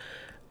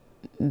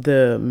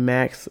 the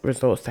max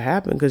results to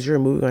happen because you're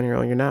moving on your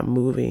own. You're not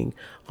moving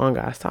on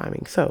God's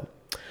timing. So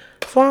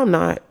I'm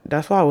not.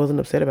 That's why I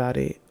wasn't upset about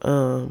it.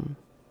 So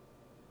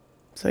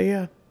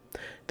yeah,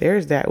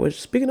 there's that.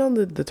 Which, speaking on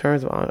the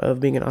terms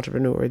of being an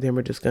entrepreneur, then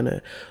we're just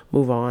gonna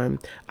move on.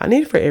 I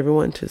need for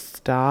everyone to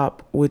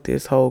stop with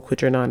this whole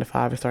quit your 9 to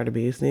 5 and start a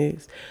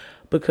business,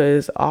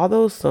 because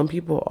although some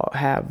people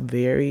have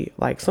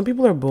some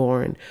people are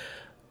born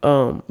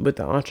with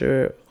the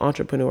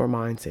entrepreneur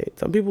mindset.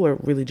 Some people are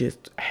really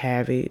just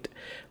have it.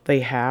 They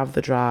have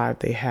the drive.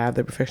 They have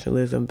the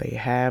professionalism. They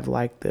have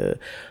like the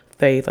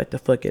faith, like the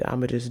fuck it,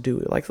 I'ma just do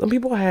it. Like, some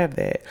people have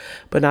that,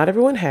 but not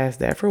everyone has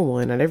that, for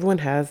one. Not everyone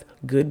has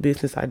good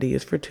business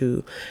ideas, for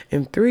two.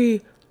 And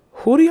three,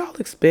 who do y'all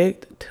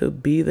expect to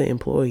be the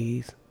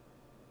employees?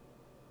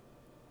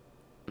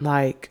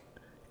 Like,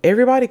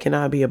 everybody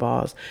cannot be a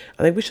boss.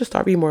 I think we should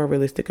start being more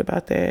realistic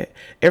about that.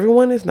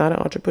 Everyone is not an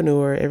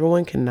entrepreneur.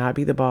 Everyone cannot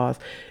be the boss.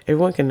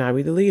 Everyone cannot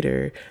be the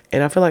leader.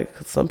 And I feel like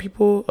some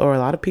people, or a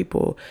lot of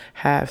people,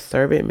 have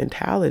servant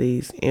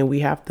mentalities, and we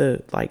have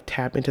to like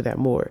tap into that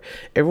more.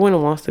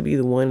 Everyone wants to be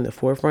the one in the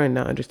forefront,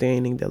 not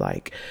understanding that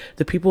like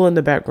the people in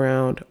the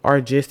background are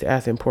just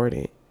as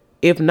important,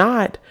 if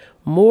not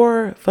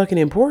more fucking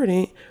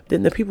important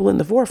than the people in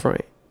the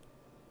forefront.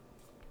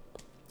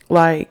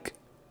 Like,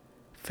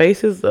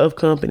 faces of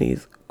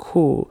companies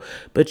cool.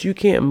 But you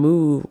can't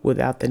move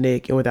without the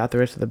neck and without the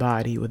rest of the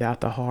body, without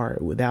the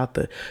heart, without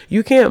the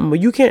you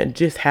can't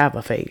just have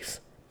a face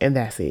and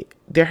that's it.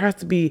 There has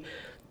to be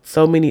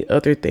so many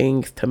other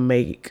things to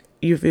make,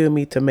 you feel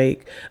me, to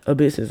make a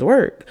business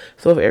work.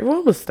 So if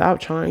everyone would stop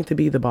trying to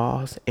be the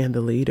boss and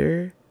the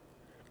leader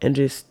and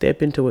just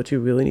step into what you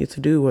really need to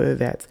do, whether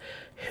that's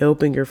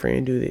helping your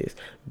friend do this,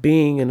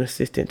 being an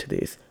assistant to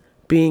this,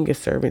 being a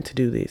servant to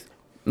do this,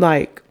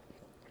 like,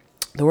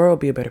 the world would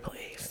be a better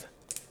place.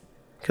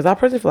 Because I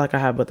personally feel like I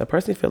have, but I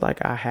personally feel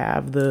like I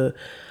have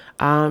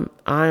I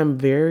am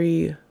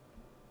very,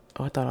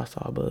 oh, I thought I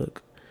saw a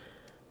bug.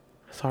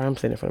 Sorry, I'm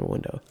sitting in front of a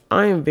window.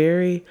 I am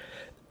very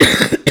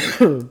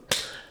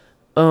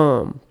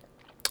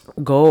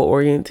goal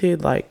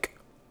oriented. Like,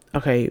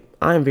 okay,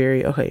 I'm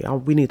very, okay,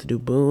 we need to do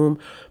boom,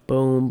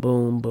 boom,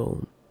 boom,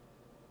 boom.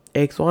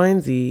 X, Y,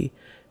 and Z.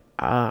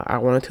 I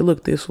want it to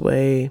look this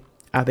way.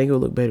 I think it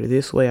would look better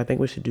this way. I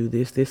think we should do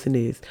this, this, and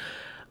this.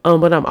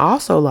 But I'm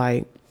also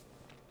like,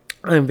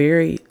 I'm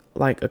very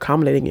like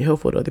accommodating and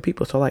helpful to other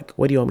people. So like,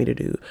 what do you want me to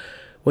do?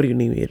 What do you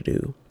need me to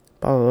do?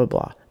 Blah, blah, blah,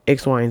 blah.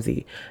 X, Y, and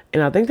Z.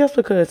 And I think that's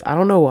because I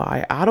don't know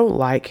why. I don't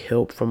like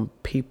help from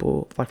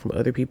people, like from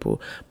other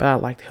people, but I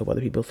like to help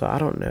other people. So I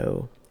don't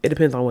know. It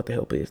depends on what the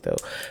help is though.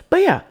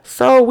 But yeah,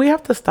 so we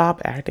have to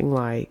stop acting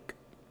like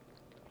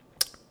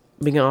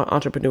being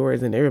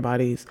entrepreneurs in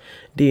everybody's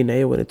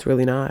DNA when it's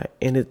really not.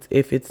 And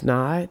if it's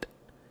not,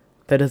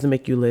 that doesn't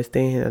make you less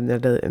than, and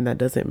that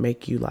doesn't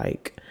make you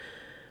like,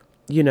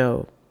 you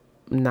know,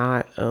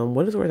 not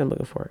what is the word I'm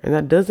looking for? And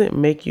that doesn't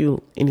make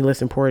you any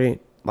less important,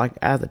 like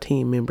as a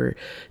team member,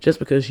 just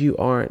because you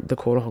aren't the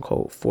quote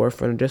unquote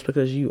forefront, just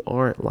because you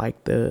aren't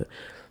like the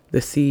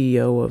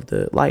CEO of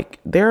the, like,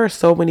 there are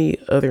so many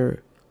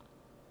other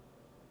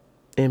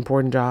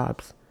important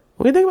jobs.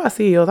 When you think about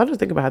CEOs, I just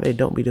think about how they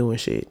don't be doing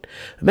shit.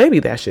 Maybe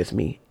that's just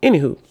me.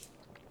 Anywho,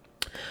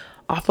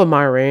 off of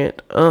my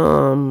rant,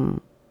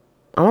 I'm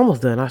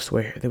almost done. I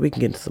swear that we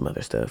can get into some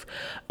other stuff.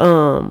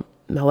 The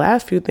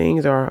last few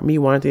things are me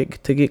wanting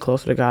to get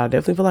closer to God. I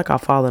definitely feel like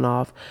I've fallen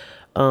off.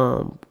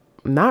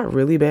 Not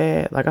really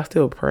bad. Like, I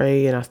still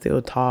pray and I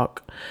still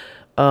talk.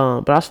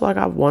 But I feel like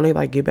I want to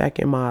like get back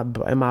in my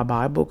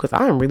Bible, because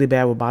I am really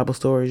bad with Bible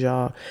stories,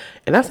 y'all,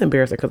 and that's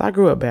embarrassing because I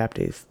grew up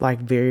Baptist, like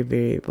very,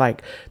 very,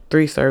 like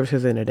 3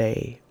 services in a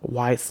day,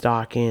 White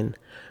Stocking,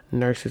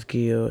 Nurses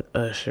Guild,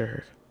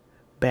 Usher,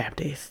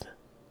 Baptist,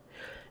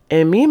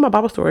 and me and my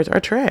Bible stories are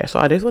trash. So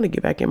I just want to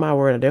get back in my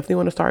word. I definitely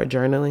want to start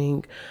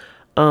journaling.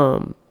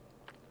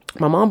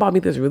 My mom bought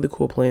me this really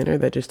cool planner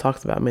that just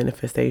talks about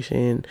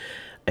manifestation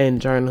and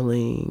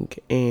journaling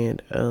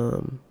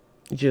and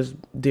just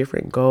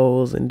different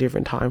goals and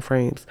different time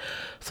frames.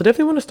 So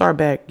definitely want to start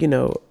back,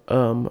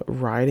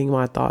 writing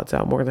my thoughts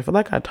out more, because I feel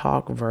like I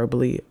talk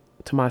verbally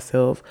to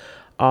myself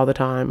all the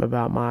time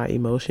about my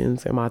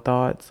emotions and my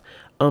thoughts.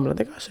 And I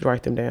think I should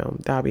write them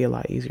down. That'll be a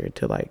lot easier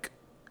to like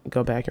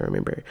go back and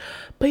remember.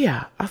 But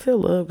yeah, I still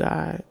love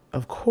God.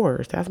 Of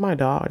course, that's my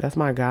dog. That's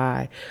my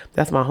guy.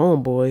 That's my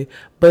homeboy.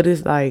 But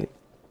it's like,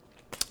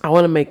 I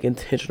want to make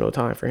intentional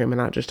time for him and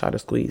not just try to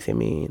squeeze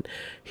him in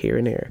here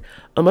and there.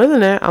 Other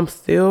than that, I'm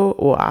still,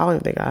 well, I don't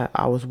even think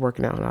I was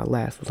working out when I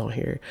last was on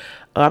here.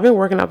 I've been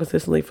working out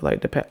consistently for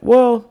like the past,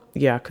 well,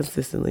 yeah,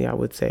 consistently, I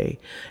would say.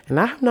 And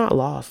I have not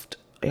lost,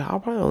 I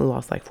probably only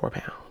lost like 4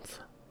 pounds.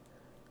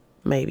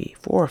 Maybe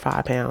 4 or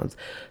 5 pounds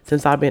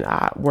since I've been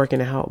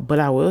working out. But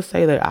I will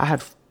say that I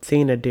have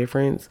seen a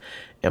difference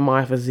in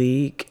my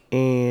physique.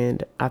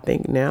 And I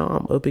think now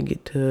I'm upping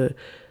it to,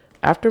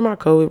 after my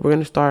COVID, we're going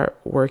to start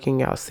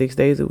working out 6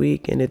 days a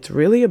week. And it's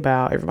really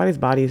about, everybody's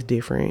body is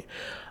different.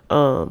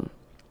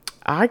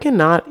 I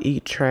cannot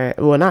eat trash.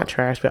 Well, not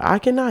trash, but I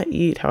cannot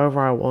eat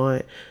however I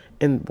want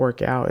and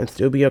work out and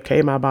still be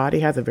okay. My body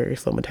has a very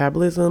slow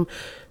metabolism.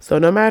 So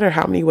no matter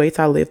how many weights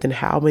I lift and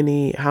how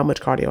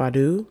much cardio I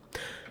do,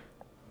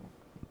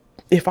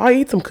 if I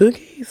eat some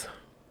cookies,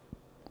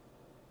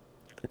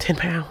 10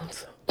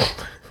 pounds.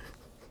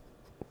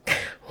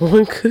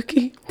 One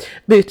cookie,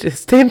 bitch,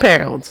 is 10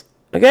 pounds.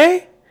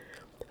 Okay?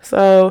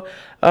 So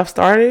I've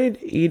started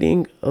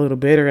eating a little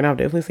better and I've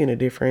definitely seen a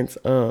difference.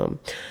 And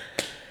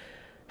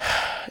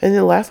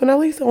then last but not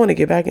least, I want to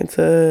get back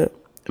into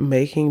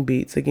making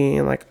beats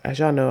again. Like, as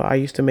y'all know, I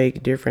used to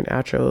make different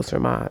outros for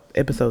my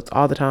episodes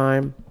all the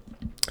time.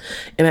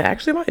 And I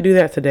actually might do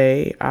that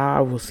today.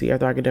 I will see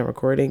after I get done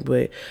recording.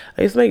 But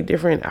I used to make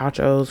different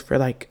outros for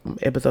like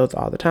episodes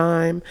all the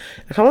time.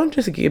 And I want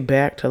to just get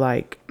back to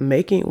like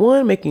making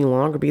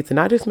longer beats and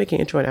not just making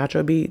intro and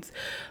outro beats,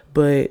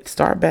 but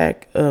start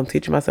back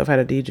teaching myself how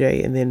to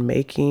DJ and then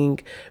making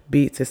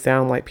beats that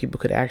sound like people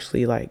could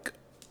actually like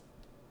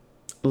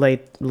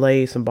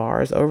lay some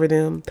bars over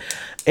them,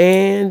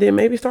 and then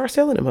maybe start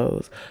selling them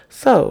hoes.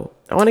 So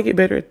I want to get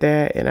better at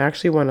that, and I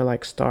actually want to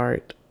like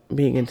start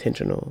being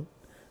intentional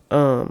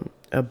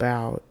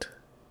about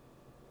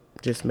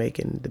just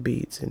making the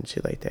beats and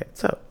shit like that.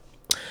 So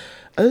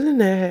other than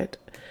that,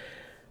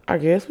 I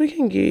guess we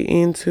can get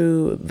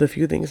into the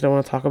few things that I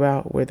want to talk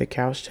about with the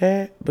couch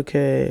chat,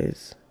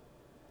 because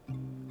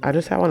I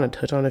just want to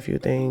touch on a few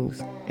things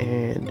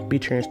and be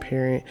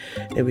transparent,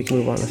 and we can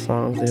move on to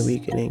songs and we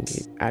can then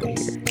get out of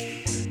here.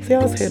 So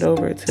let's head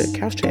over to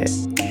Couch Chat.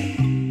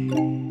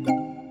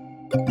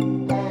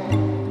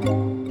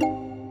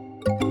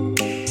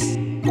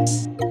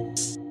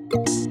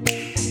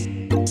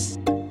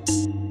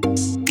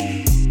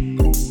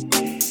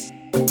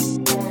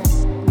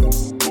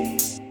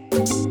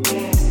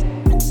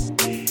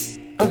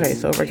 Okay,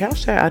 so for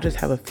Couch Chat, I just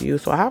have a few.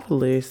 So I have a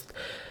list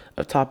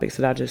of topics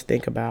that I just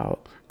think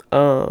about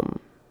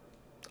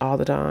all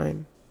the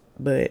time,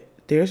 but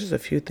there's just a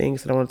few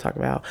things that I want to talk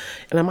about,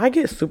 and I might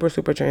get super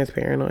super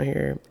transparent on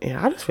here. And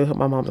I just feel like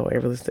my mom don't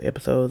ever listen to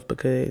episodes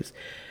because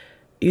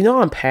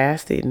I'm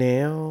past it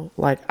now.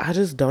 Like I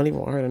just don't even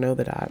want her to know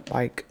that I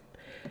like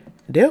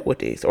dealt with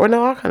this, or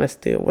no, I kind of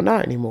still, well,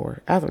 not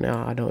anymore. As of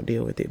now, I don't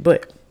deal with it,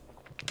 but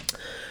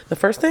the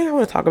first thing I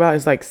want to talk about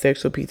is like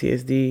sexual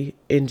PTSD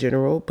in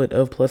general, but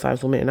of plus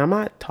size women. And I'm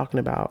not talking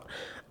about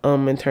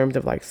in terms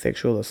of like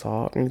sexual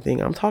assault or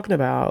anything. I'm talking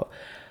about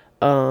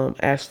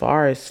as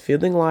far as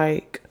feeling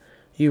like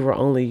you were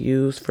only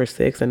used for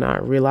sex and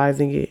not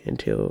realizing it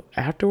until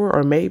afterward,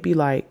 or maybe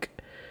like,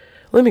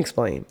 let me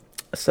explain.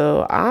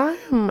 So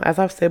as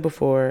I've said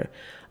before,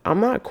 I'm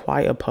not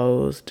quite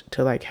opposed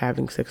to like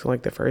having sex on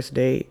like the first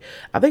date.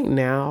 I think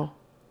now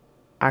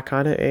I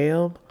kind of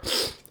am,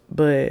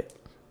 but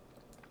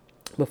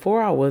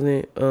before I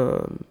wasn't,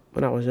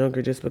 when I was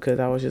younger, just because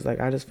I was just like,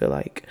 I just feel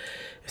like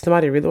if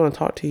somebody really want to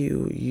talk to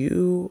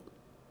you,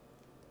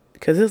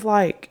 because it's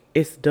like,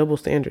 it's double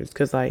standards.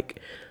 Because like,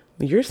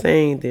 you're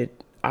saying that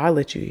I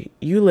let you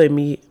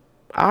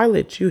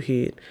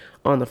hit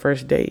on the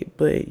first date,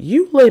 but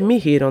you let me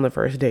hit on the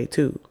first date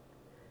too.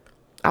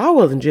 I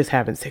wasn't just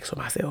having sex with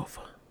myself.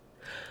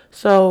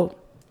 So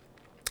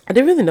I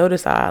didn't really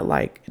notice I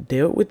like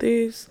dealt with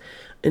this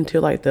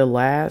until like the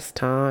last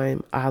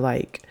time I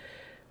like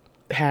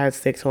had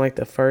sex on like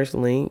the first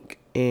link,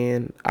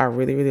 and I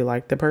really really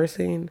liked the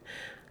person,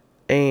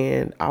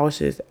 and I was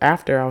just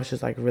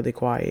like really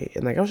quiet,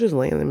 and like I was just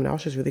laying them and I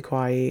was just really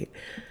quiet,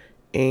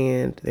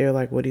 and they're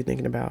like, what are you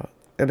thinking about?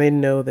 And they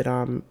know that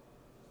I'm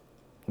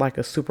like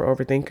a super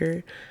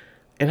overthinker,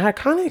 and I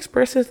kind of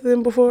expressed this to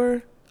them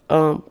before,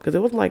 because it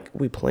wasn't like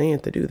we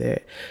planned to do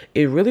that.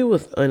 It really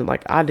was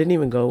like I didn't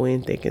even go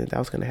in thinking that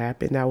was going to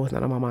happen. That was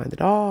not on my mind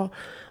at all.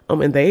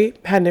 And they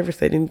had never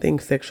said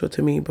anything sexual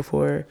to me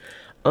before.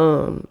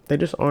 They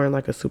just aren't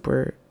like a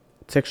super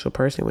sexual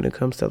person when it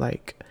comes to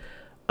like,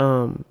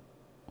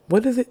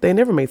 what is it? They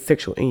never made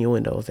sexual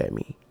innuendos at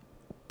me,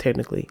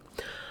 technically.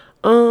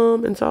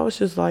 And so I was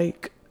just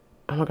like,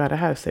 oh my God, I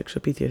have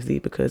sexual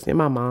PTSD, because in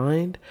my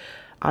mind,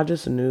 I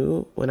just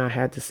knew when I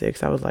had the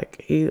sex, I was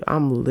like, he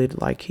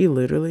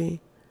literally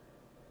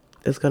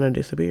is gonna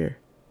disappear.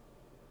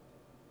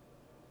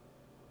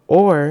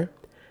 Or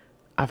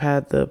I've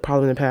had the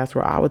problem in the past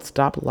where I would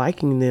stop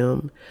liking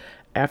them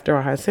after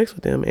I had sex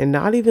with them, and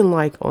not even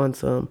like on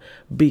some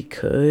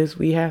because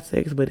we had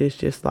sex, but it's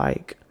just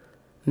like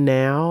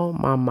now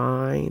my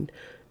mind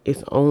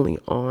is only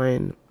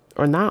on,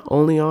 or not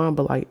only on,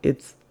 but like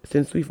it's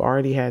since we've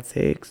already had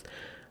sex,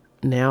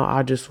 now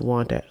I just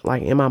want that.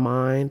 Like in my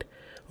mind,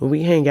 when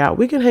we hang out,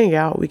 we can hang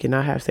out, we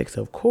cannot have sex,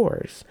 of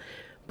course,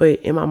 but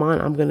in my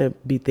mind, I'm gonna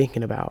be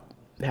thinking about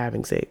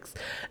having sex.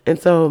 And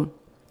so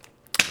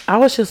I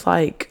was just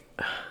like,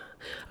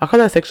 I call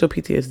that sexual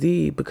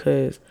PTSD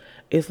because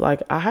it's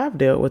like I have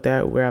dealt with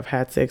that where I've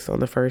had sex on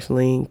the first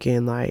link,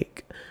 and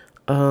like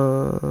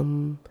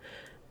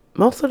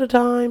most of the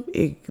time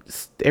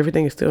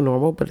everything is still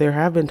normal, but there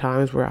have been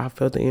times where I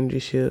felt the energy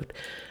shift,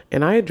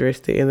 and I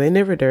addressed it, and they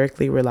never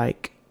directly were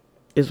like,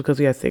 it's because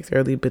we had sex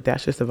early, but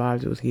that's just the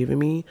vibes it was giving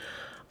me.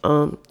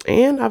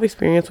 And I've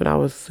experienced when I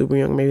was super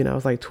young, maybe when I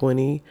was like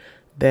 20,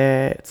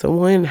 that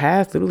someone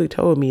has literally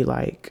told me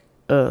like,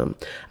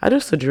 I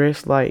just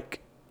addressed like,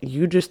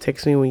 you just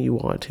text me when you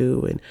want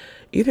to, and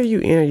either you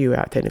in or you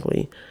out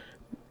technically.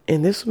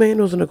 And this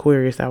man was an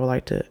Aquarius. I would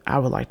like to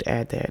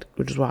add that,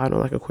 which is why I don't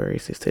like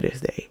Aquarius to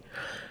this day.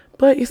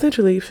 But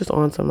essentially, it's just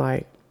on some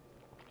like,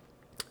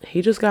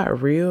 he just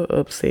got real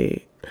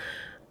upset.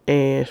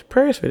 And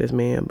prayers for this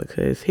man,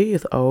 because he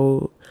is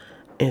old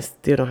and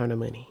still don't have no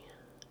money.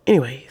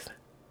 Anyways,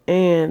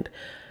 and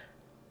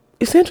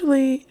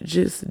essentially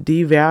just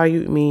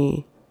devalued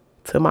me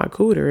to my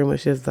cooter, and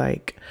was just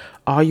like,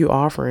 all you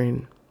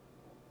offering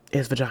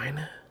is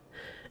vagina,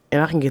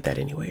 and I can get that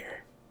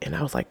anywhere. And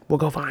I was like, well,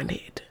 go find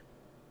it.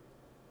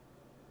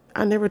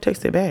 I never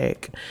texted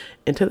back.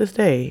 And to this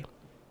day,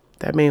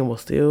 that man will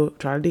still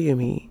try to DM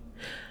me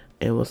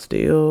and will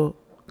still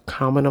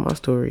comment on my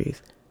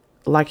stories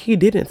like he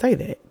didn't say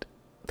that.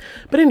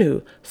 But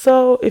anywho,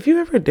 so if you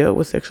ever dealt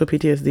with sexual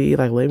PTSD,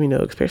 like let me know,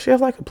 especially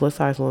as like a plus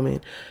size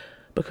woman,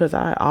 because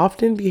I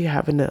often be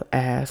having to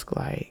ask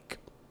like,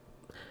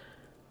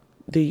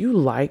 do you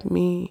like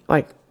me?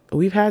 Like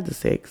we've had the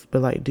sex,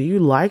 but like, do you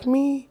like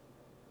me?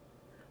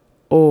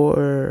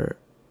 Or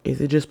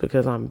is it just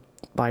because I'm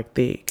like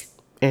thick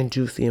and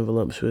juicy and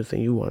voluptuous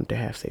and you want to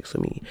have sex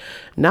with me?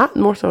 Not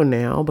more so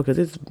now, because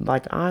it's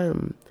like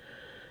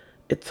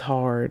it's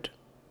hard.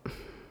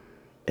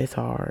 It's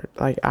hard.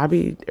 Like,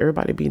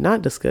 everybody be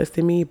not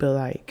disgusting me, but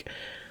like,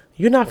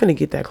 you're not finna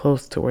get that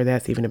close to where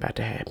that's even about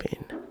to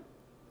happen.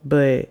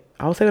 But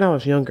I would say when I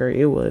was younger,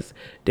 it was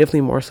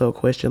definitely more so a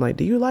question like,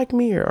 do you like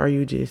me, or are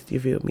you just, you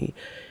feel me,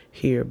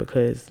 here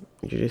because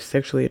you're just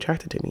sexually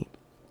attracted to me?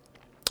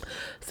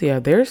 So yeah,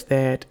 there's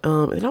that.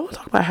 And I want to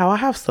talk about how I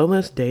have so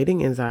much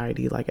dating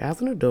anxiety. Like,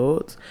 as an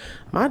adult,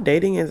 my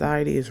dating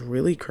anxiety is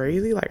really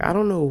crazy. Like, I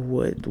don't know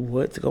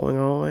what's going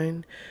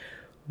on,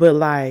 but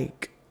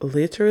like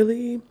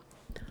literally,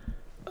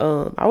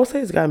 I would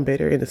say it's gotten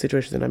better in the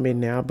situation that I'm in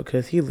now,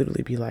 because he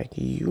literally be like,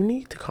 you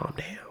need to calm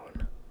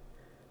down.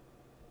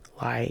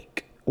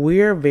 Like,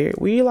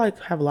 we like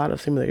have a lot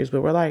of similarities,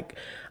 but we're like,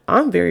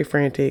 I'm very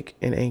frantic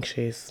and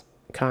anxious,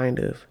 kind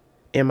of,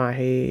 in my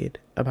head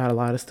about a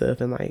lot of stuff,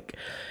 and like,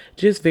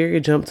 just very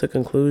jump to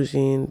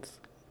conclusions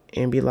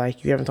and be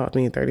like, you haven't talked to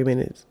me in 30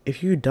 minutes.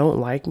 If you don't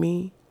like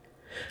me,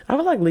 I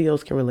feel like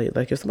Leos can relate.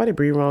 Like, if somebody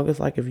breathe wrong, it's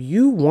like, if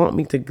you want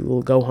me to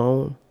go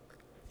home,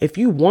 if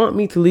you want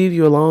me to leave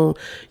you alone,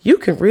 you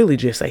can really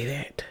just say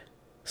that,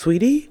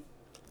 sweetie.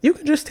 You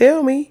can just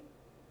tell me.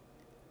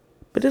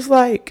 But it's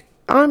like,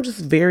 I'm just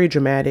very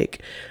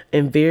dramatic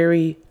and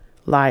very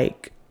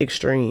like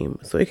extreme.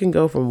 So it can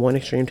go from one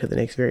extreme to the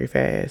next very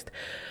fast.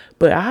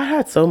 But I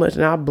had so much,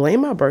 and I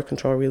blame my birth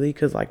control really,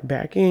 because like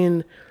back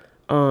in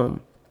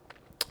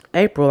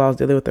April, I was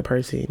dealing with the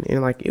person,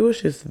 and like, it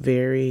was just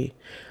very,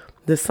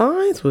 the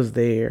signs was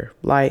there.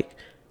 Like,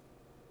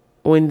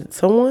 when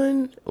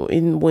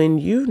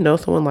you know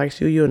someone likes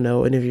you, you'll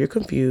know. And if you're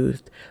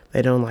confused,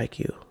 they don't like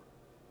you.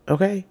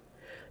 Okay?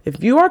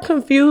 If you are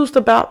confused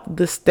about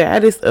the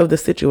status of the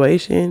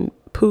situation,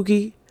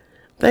 Pookie,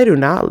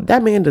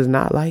 that man does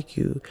not like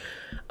you.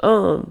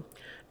 And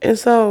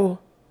so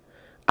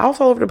I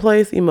was all over the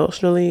place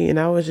emotionally, and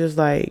I was just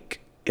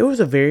like, it was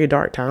a very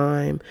dark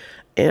time.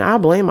 And I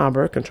blame my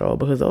birth control,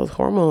 because those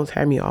hormones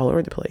had me all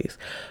over the place.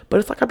 But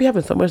it's like, I be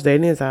having so much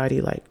dating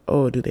anxiety, like,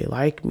 oh, do they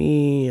like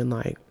me? And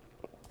like,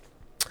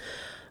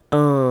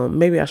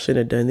 maybe I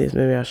shouldn't have done this,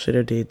 maybe I should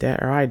have did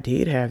that, or I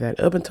did have that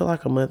up until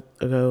like a month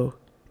ago.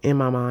 In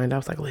my mind, I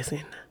was like,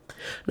 listen,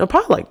 no,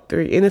 probably like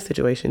in this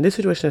situation has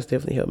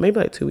definitely helped. Maybe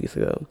like 2 weeks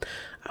ago,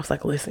 I was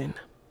like, listen,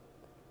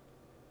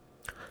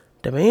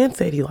 the man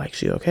said he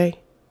likes you, okay?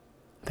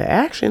 The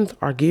actions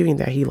are giving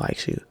that he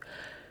likes you.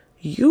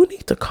 You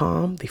need to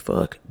calm the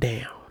fuck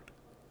down.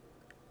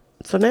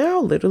 So now,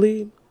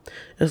 literally,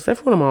 except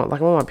for when I'm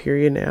on my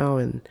period now,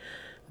 and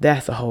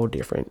that's a whole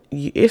different,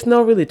 it's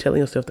no really telling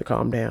yourself to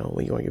calm down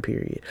when you're on your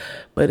period.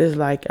 But it's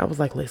like, I was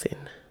like,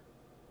 listen,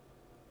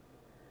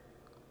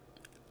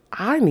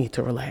 I need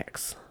to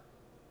relax.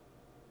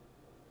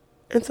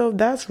 And so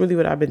that's really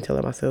what I've been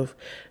telling myself.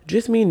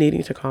 Just me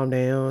needing to calm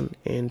down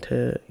and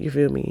to, you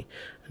feel me,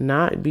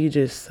 not be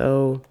just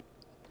so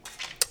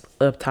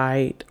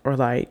uptight, or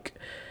like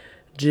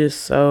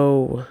just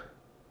so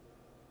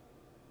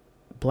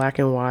black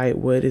and white.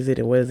 What is it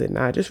and what is it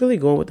not? Just really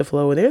going with the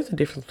flow. And there's a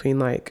difference between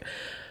like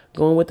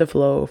going with the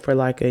flow for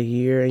like a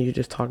year and you're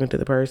just talking to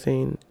the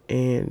person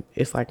and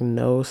it's like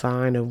no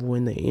sign of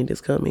when the end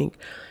is coming,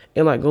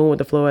 and like going with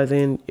the flow as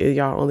in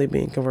y'all only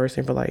been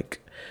conversing for like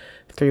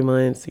 3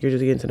 months, you're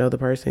just getting to know the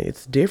person.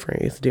 It's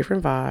different. It's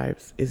different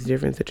vibes. It's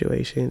different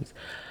situations.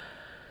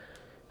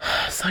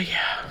 So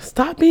yeah,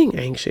 stop being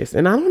anxious.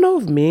 And I don't know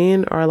if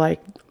men are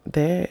like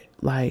that,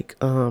 like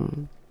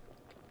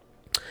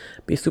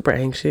be super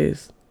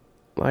anxious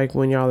like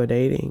when y'all are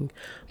dating,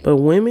 but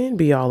women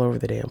be all over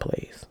the damn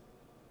place.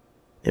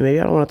 And maybe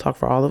I don't want to talk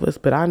for all of us,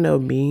 but I know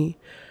me,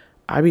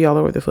 I be all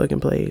over the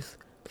fucking place.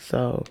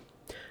 So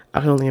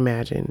I can only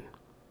imagine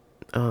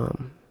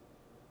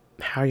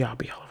how y'all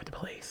be all over the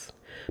place.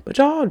 But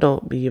y'all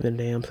don't be giving a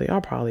damn, so y'all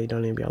probably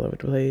don't even be all over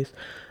the place.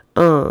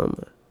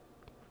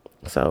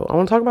 So I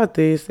want to talk about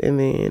this, and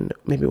then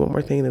maybe one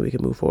more thing that we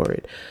can move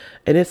forward.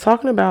 And it's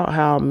talking about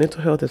how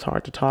mental health is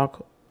hard to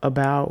talk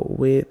about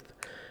with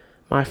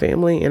my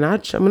family. And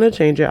I'm going to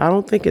change it. I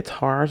don't think it's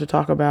hard to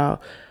talk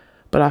about,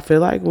 but I feel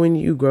like when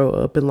you grow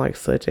up in like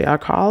such a, I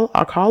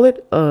call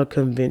it a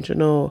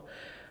conventional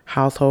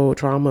household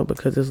trauma,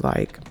 because it's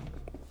like,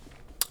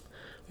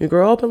 you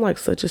grow up in like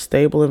such a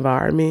stable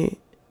environment,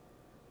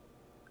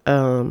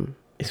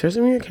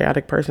 especially when you're a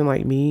chaotic person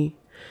like me.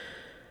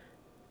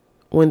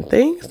 When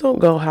things don't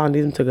go how I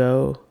need them to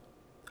go,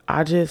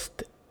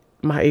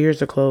 my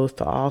ears are closed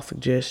to all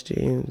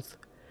suggestions.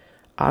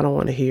 I don't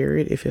want to hear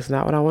it if it's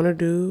not what I want to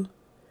do.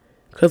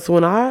 Because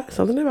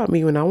something about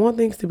me, when I want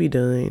things to be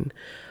done,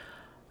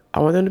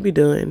 I want them to be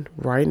done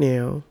right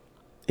now,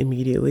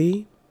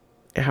 immediately,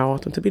 and how I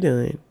want them to be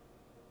done.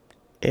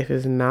 If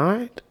it's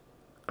not,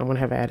 I'm going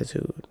to have an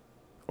attitude,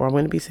 or I'm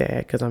going to be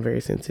sad because I'm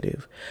very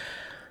sensitive.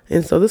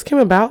 And so this came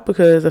about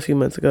because a few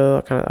months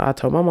ago, I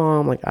told my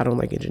mom, like, I don't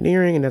like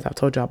engineering. And as I've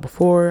told y'all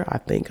before, I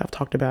think I've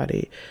talked about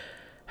it,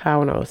 how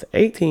when I was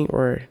 18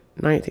 or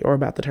 19, or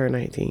about to turn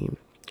 19,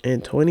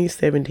 in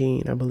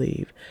 2017, I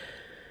believe,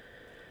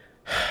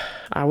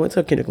 I went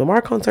to a Kendrick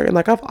Lamar concert. And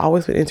like, I've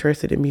always been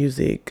interested in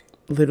music,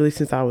 literally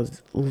since I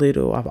was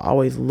little. I've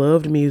always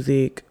loved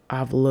music.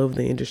 I've loved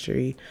the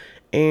industry.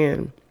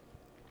 And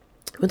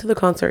Went to the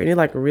concert and it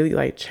like really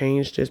like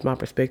changed just my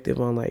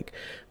perspective on like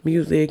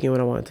music and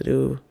what I wanted to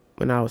do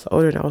when I was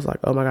older. And I was like,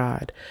 oh my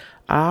God,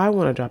 I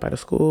want to drop out of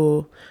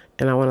school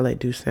and I want to like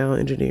do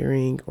sound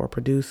engineering or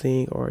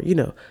producing or,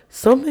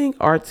 something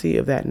artsy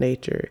of that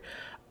nature.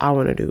 I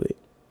want to do it.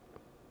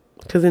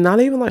 Because it's not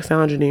even like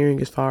sound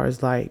engineering as far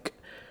as like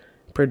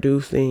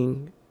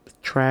producing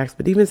tracks,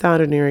 but even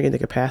sound engineering in the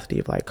capacity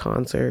of like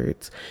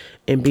concerts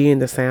and being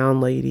the sound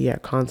lady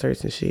at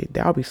concerts and shit.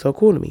 That would be so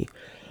cool to me.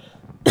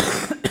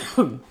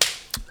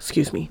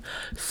 Excuse me.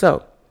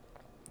 So,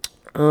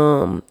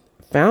 found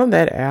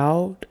that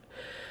out,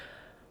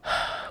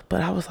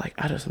 but I was like,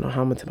 I just don't know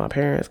how I'm gonna tell my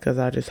parents because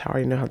I just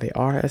already know how they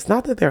are. It's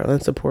not that they're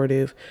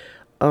unsupportive,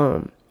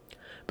 but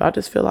I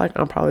just feel like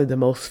I'm probably the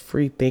most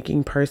free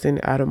thinking person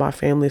out of my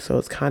family. So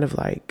it's kind of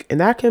like, and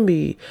that can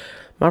be,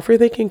 my free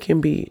thinking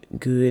can be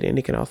good and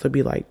it can also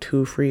be like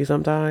too free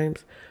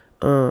sometimes.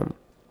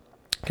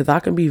 Cause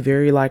I can be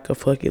very like a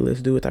fuck it,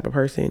 let's do it type of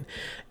person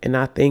and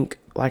not think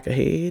like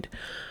ahead.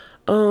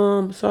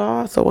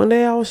 So one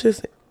day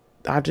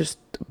I just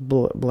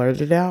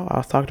blurted it out. I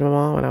was talking to my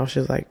mom and I was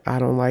just like, I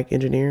don't like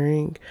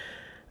engineering.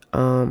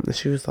 And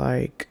she was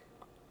like,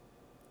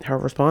 her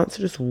response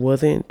just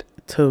wasn't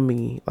to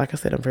me. Like I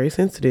said, I'm very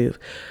sensitive,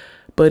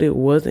 but it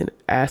wasn't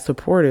as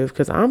supportive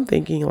because I'm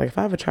thinking like if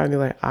I have a child and be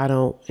like, I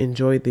don't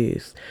enjoy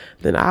this,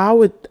 then I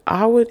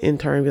would in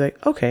turn be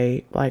like,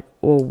 okay, like,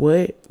 well,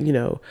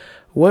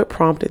 what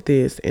prompted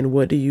this and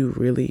what do you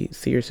really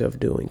see yourself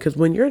doing? Because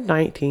when you're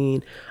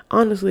 19,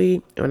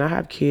 honestly, when I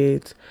have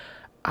kids,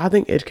 I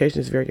think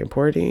education is very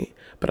important,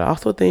 but I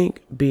also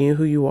think being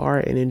who you are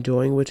and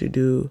enjoying what you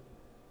do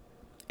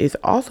is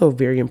also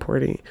very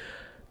important.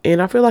 And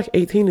I feel like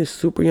 18 is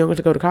super young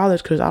to go to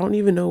college because I don't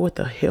even know what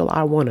the hell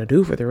I want to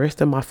do for the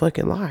rest of my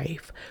fucking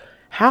life.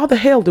 How the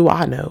hell do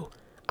I know?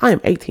 I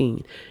am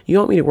 18. You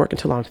want me to work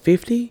until I'm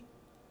 50?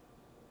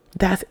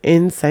 That's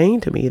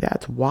insane to me.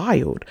 That's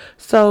wild.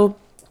 So,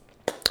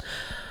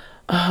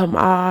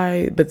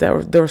 but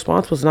the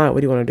response was not,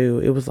 what do you want to do?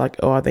 It was like,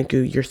 oh, I think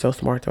you're so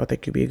smart, so I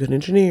think you'd be a good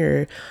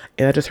engineer.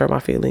 And that just hurt my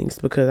feelings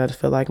because I just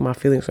felt like my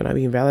feelings were not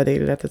being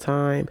validated at the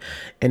time.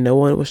 And no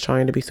one was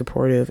trying to be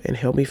supportive and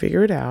help me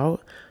figure it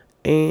out.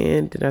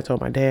 And then I told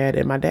my dad,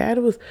 and my dad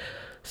was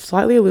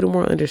slightly a little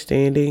more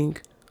understanding,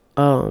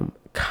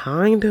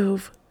 kind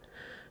of.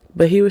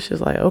 But he was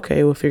just like,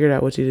 okay, we'll figure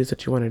out what it is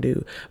that you want to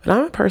do. But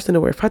I'm a person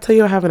where if I tell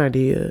you I have an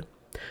idea,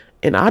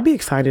 and I be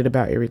excited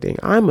about everything.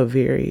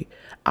 Everything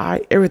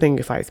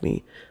excites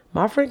me.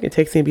 My friend can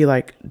text me and be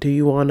like, do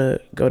you want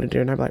to go to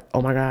dinner? And I'm like,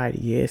 oh my God,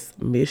 yes,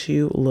 miss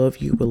you, love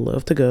you, would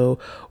love to go.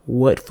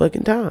 What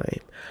fucking time?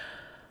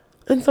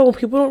 And so when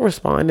people don't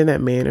respond in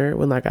that manner,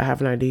 when like I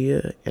have an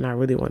idea and I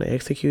really want to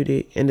execute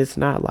it, and it's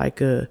not like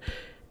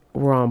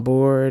we're on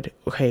board.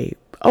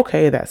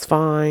 Okay, that's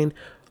fine.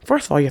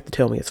 First of all, you have to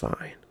tell me it's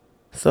fine.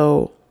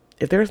 So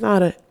if there's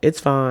not it's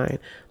fine,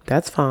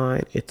 that's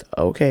fine, it's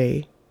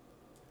okay.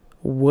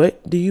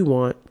 What do you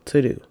want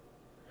to do?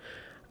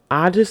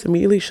 I just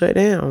immediately shut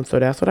down. So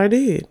that's what I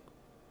did.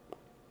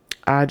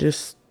 I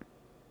just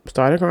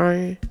started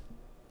crying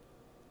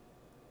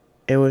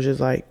and was just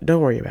like,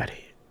 don't worry about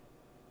it.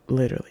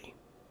 Literally.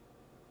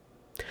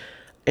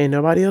 And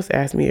nobody else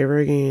asked me ever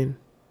again.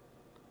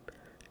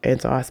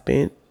 And so I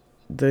spent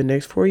the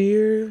next 4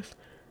 years,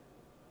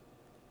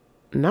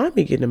 not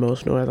me getting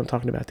emotional as I'm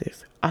talking about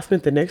this. I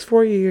spent the next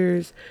 4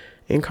 years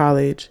in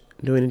college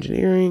doing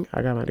engineering.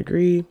 I got my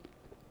degree.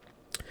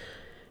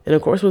 And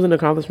of course, it was an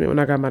accomplishment when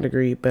I got my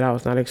degree, but I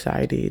was not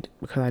excited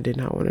because I did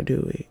not want to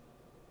do it.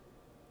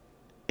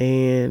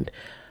 And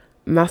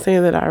I'm not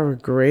saying that I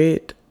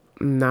regret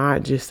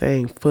not just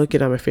saying, fuck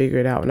it, I'm going to figure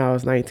it out when I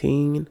was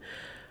 19.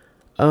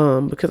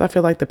 Because I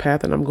feel like the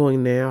path that I'm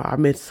going now, I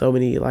met so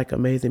many like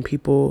amazing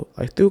people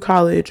like through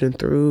college and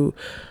through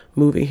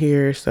moving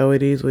here. So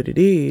it is what it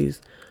is.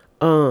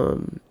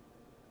 But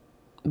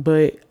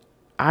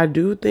I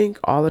do think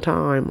all the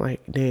time,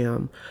 like,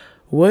 damn,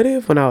 what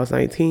if when I was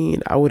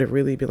 19, I would have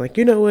really been like,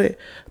 you know what,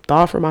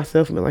 thought for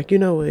myself and been like, you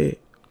know what,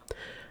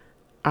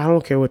 I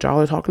don't care what y'all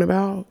are talking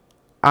about.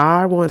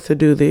 I want to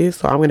do this,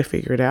 so I'm going to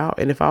figure it out.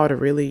 And if I would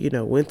have really,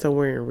 went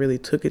somewhere and really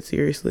took it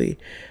seriously,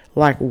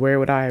 like, where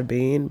would I have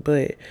been?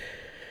 But,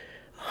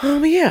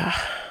 yeah.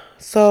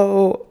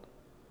 So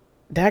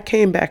that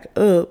came back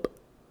up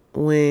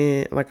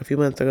when, like, a few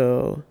months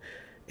ago,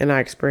 and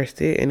I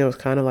expressed it, and it was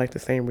kind of like the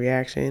same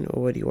reaction.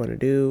 Or what do you want to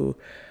do?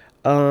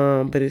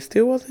 But it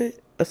still wasn't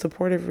a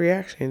supportive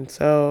reaction.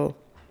 So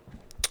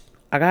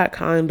I got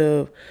kind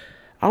of,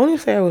 I won't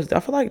even say I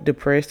feel like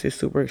depressed is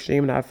super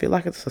extreme, and I feel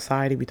like it's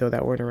society, we throw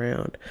that word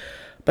around.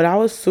 But I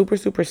was super,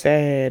 super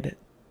sad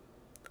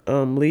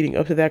leading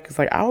up to that because,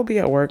 like, I would be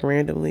at work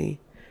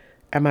randomly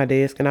at my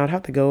desk, and I would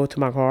have to go to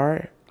my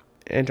car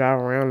and drive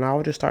around, and I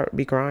would just start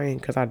be crying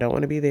because I don't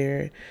want to be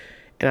there,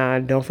 and I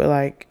don't feel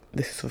like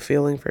this is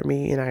fulfilling for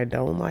me, and I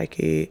don't like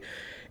it,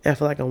 and I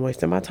feel like I'm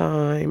wasting my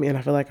time, and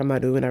I feel like I'm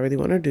not doing what I really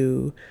want to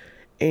do,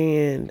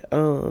 and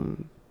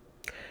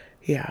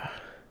yeah.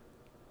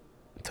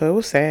 So it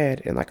was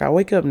sad, and like I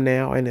wake up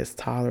now and it's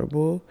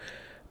tolerable,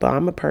 But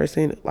I'm a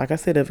person, like I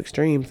said, of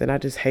extremes, and I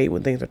just hate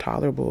when things are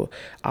tolerable.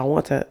 I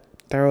want to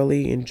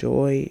thoroughly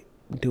enjoy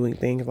doing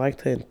things. I like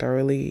to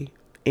thoroughly.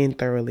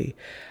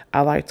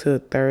 I like to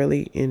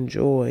thoroughly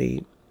enjoy,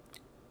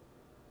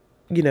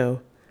 you know,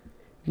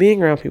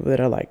 being around people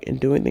that I like and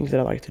doing things that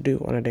I like to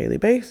do on a daily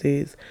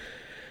basis.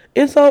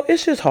 And so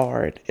it's just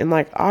hard. And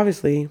like,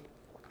 obviously,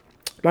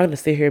 I'm not gonna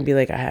sit here and be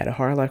like I had a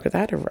hard life, because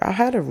I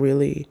had a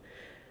really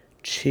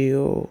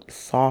chill,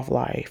 soft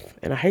life,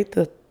 and I hate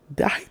this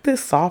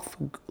soft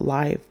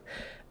life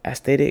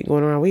aesthetic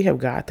going around. We have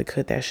got to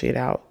cut that shit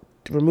out.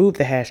 Remove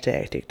the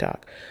hashtag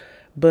TikTok.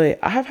 But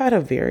I have had a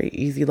very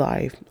easy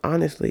life,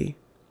 honestly.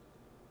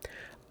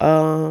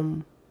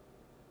 Um,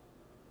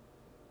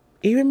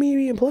 Even me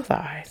being plus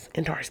size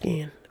and dark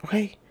skin,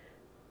 okay?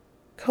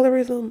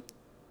 Colorism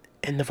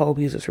and the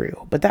phobias is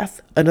real, but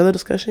that's another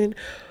discussion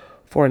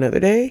for another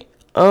day.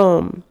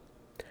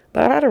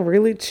 But I've had a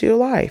really chill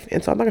life,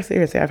 and so I'm not gonna sit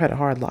here and say I've had a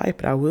hard life,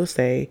 but I will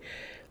say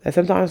that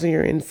sometimes when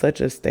you're in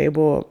such a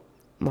stable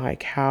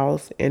like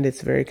house and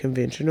it's very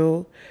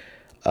conventional,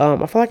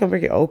 I feel like I'm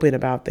very open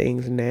about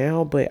things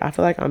now, but I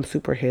feel like I'm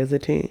super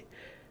hesitant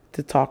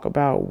to talk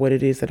about what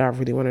it is that I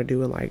really want to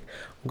do and like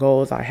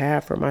goals I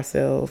have for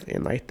myself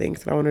and like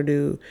things that I want to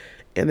do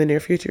in the near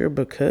future,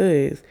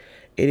 because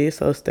it is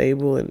so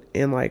stable,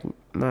 and like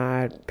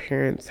my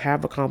parents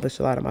have accomplished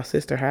a lot and my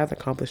sister has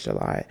accomplished a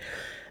lot.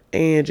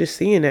 And just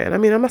seeing that, and I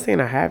mean, I'm not saying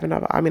I haven't.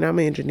 I mean, I'm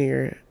an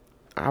engineer.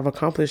 I've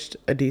accomplished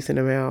a decent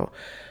amount.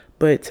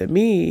 But to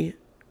me,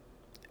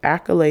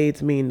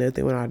 accolades mean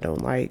nothing when I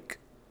don't like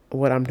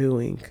what I'm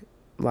doing.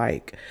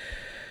 Like,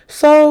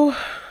 so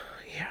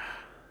yeah,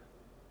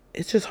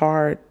 it's just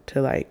hard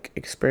to like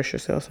express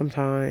yourself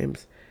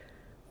sometimes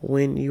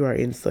when you are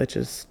in such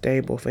a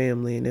stable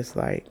family. And it's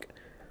like,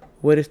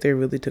 what is there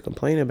really to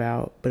complain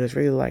about? But it's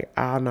really like,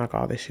 I'll knock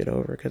all this shit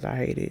over because I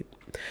hate it.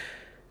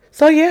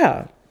 So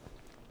yeah,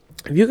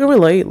 if you can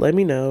relate, let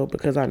me know,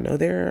 because I know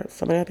there are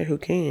somebody out there who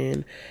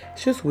can.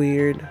 It's just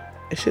weird.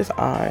 It's just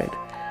odd.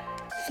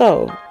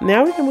 So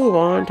now we can move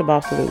on to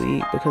Bops of the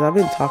Week, because I've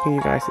been talking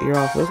you guys' ear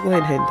off. So let's go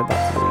ahead and head into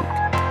Bops of the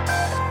Week.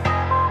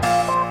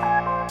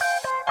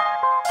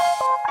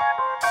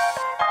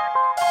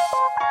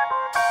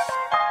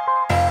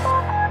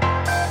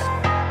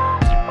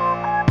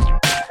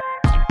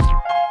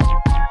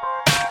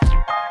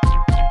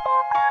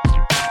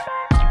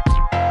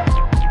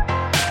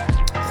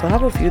 So I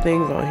have a few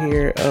things on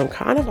here,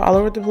 kind of all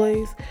over the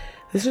place.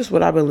 This is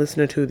what I've been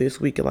listening to this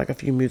week and like a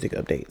few music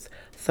updates.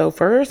 So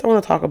first I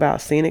want to talk about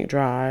Scenic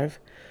Drive,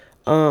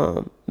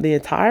 the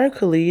entire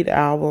Khalid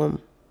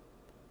album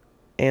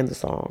and the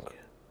song.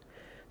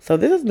 So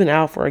this has been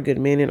out for a good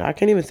minute. I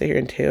can't even sit here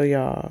and tell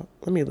y'all.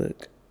 Let me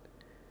look.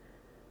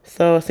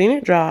 So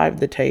Scenic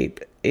Drive, the tape,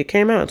 it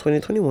came out in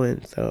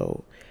 2021,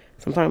 so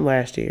sometime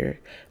last year.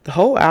 The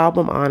whole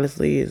album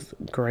honestly is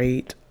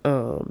great.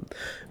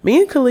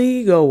 Me and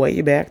Khalid go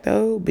way back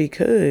though,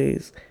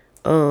 because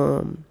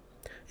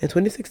in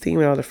 2016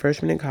 when I was a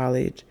freshman in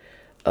college,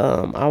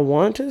 I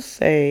want to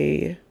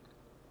say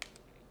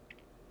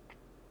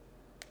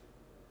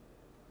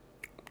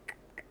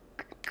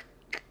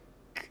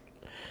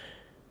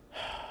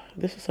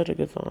this is such a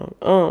good song.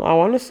 I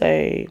want to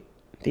say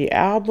the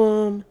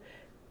album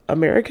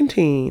American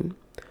Teen,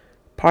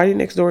 Party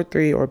Next Door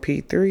 3 or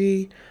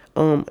P3,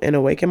 and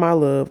Awaken My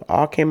Love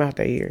all came out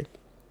that year.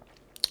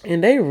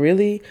 And they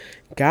really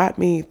got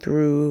me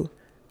through.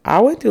 I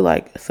went through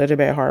like such a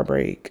bad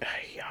heartbreak.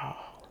 Y'all,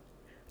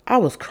 I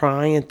was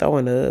crying,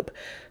 throwing up,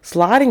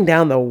 sliding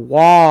down the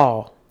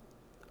wall.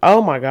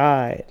 Oh my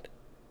God.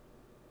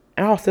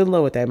 And I was still in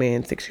love with that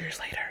man 6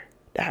 years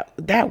later.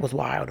 That was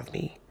wild of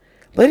me.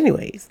 But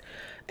anyways,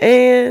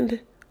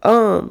 and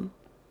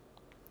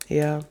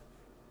yeah,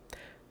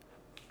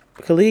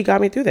 Khalid got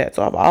me through that.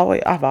 So I've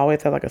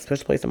always had like a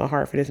special place in my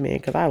heart for this man,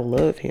 because I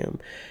love him.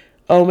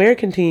 Oh,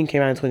 American Teen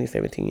came out in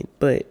 2017,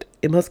 but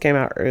it must came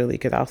out early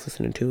because I was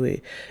listening to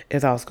it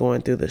as I was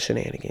going through the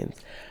shenanigans.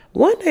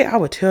 One day I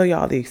would tell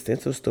y'all the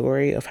extensive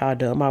story of how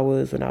dumb I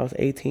was when I was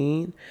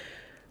 18.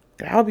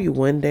 That'll be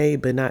one day,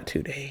 but not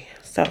today.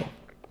 So,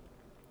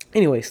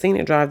 anyway,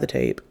 Scenic Drive, the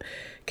tape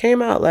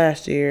came out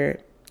last year.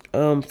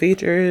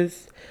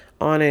 Features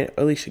on it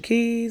Alicia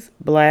Keys,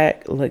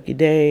 Black, Lucky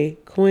Day,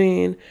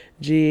 Quinn,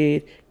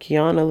 Jid,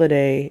 Kiana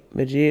Lede,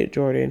 Majid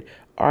Jordan,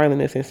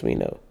 Arlenus, and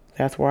Smino.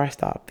 That's where I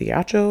stopped. The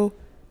outro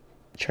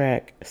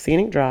track,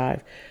 Scenic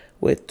Drive,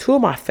 with two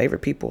of my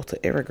favorite people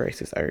to ever grace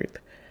this earth,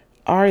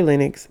 Ari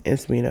Lennox and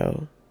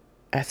Smino,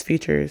 as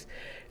features.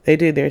 They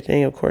did their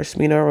thing. Of course,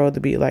 Smino rode the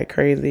beat like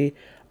crazy.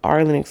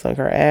 Ari Lennox sung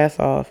her ass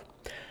off.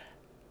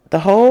 The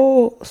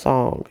whole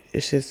song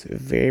is just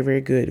very, very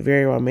good,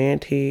 very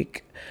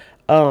romantic.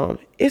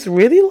 It's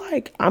really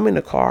like I'm in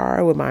the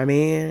car with my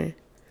man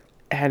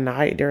at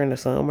night during the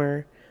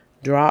summer,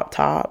 drop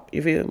top,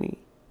 you feel me?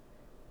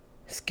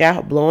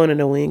 Scalp blowing in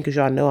the wind, because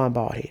y'all know I'm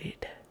bald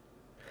headed.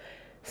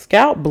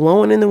 Scalp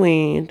blowing in the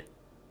wind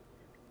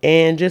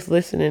and just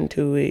listening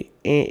to it.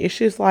 And it's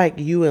just like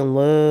you in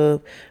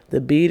love.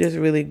 The beat is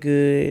really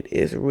good.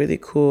 It's really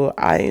cool.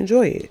 I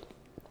enjoy it.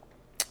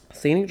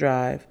 Scenic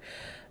Drive,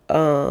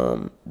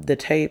 the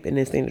tape, and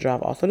then Scenic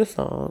Drive, also the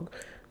song.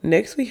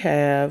 Next we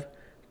have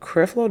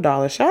Creflo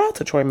Dollar. Shout out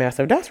to Troy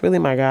Massive. That's really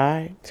my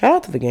guy. Shout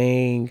out to the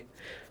gang.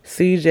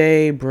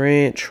 CJ,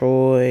 Brent,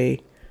 Troy.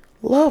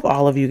 Love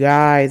all of you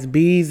guys.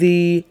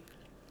 Beezy,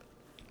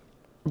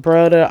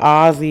 Brother,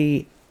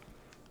 Ozzy.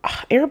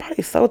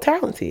 Everybody's so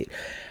talented.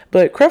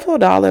 But Creflo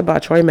Dollar by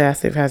Troy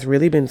Massive has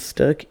really been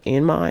stuck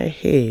in my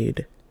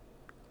head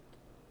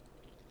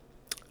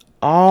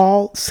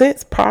all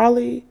since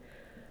probably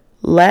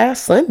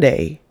last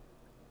Sunday.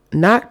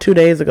 Not 2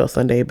 days ago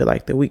Sunday, but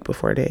like the week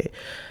before that.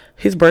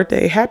 His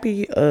birthday,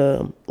 happy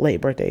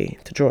late birthday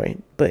to Troy.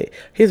 But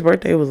his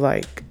birthday was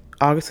like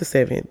August the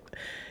 7th.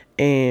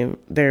 And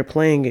they're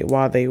playing it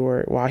while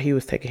he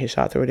was taking his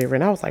shots or whatever.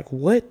 And I was like,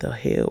 what the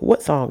hell?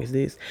 What song is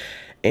this?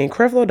 And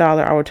Creflo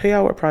Dollar, I will tell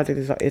y'all what project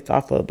it's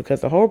off of,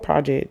 because the whole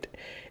project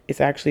is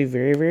actually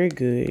very, very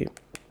good.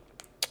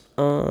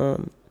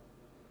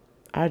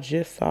 I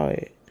just saw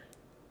it.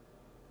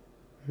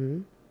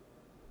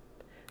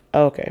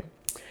 Okay.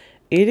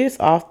 It is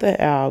off the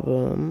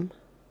album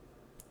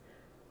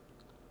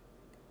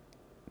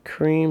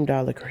Cream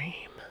Dollar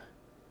Cream.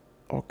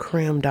 Or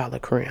Creme Dollar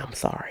Creme,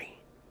 sorry.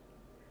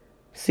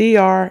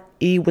 CRE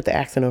with the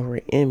accent over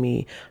it.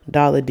 ME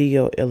Dollar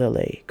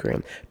DOLLA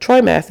Cream.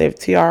 Troy Massive,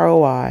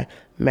 TROY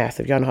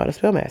Massive. Y'all know how to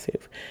spell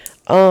massive.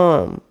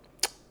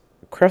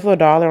 Creflo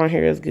Dollar on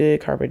here is good.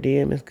 Carpe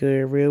Diem is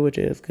good. Real Witch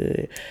is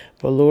good.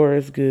 Velour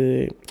is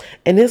good.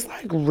 And it's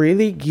like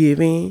really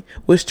giving,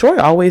 which Troy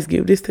always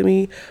give this to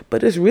me,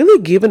 but it's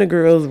really giving the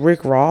girls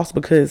Rick Ross,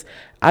 because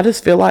I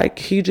just feel like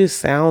he just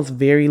sounds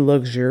very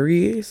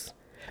luxurious.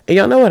 And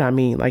y'all know what I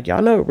mean. Like,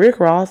 y'all know Rick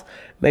Ross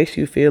makes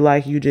you feel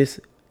like you just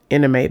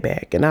in a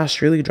Maybach, and I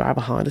surely drive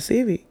a Honda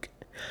Civic.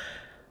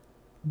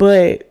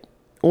 But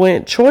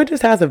when Troy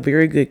just has a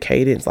very good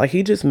cadence, like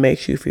he just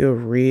makes you feel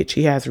rich.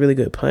 He has really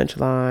good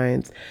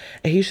punchlines,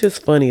 and he's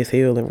just funny as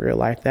hell in real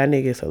life. That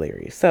nigga is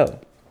hilarious. So,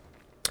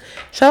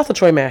 shout out to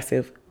Troy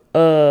Massive.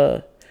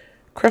 Creflo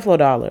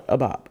Dollar, a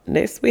bop.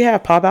 Next we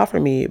have Pop Out For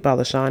Me by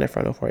LaShawn and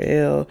Frontal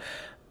 4L.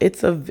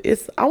 It's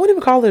I wouldn't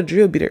even call it a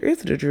drill beat. There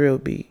is a drill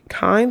beat,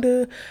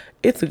 kinda.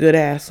 It's a good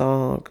ass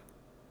song.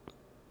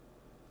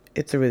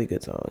 It's a really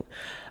good song.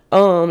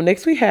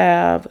 Next we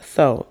have,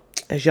 so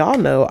as y'all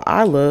know,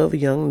 I love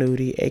Young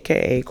Nudy,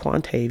 aka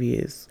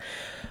Quantavious.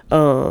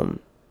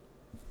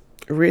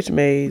 Rich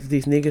Maze,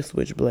 these niggas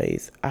switch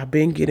blades. I've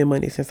been getting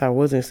money since I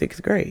was in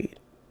 6th grade.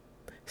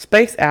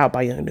 Spaced Out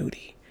by Young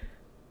Nudy.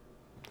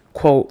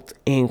 Quote,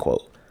 end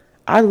quote.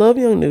 I love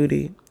Young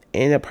Nudy,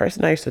 and the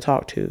person I used to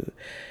talk to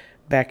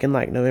back in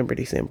like November,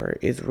 December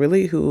is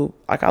really who,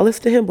 like, I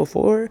listened to him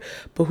before,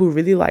 but who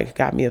really like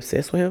got me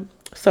obsessed with him.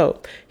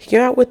 So he came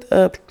out with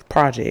a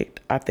project.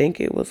 I think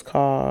it was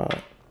called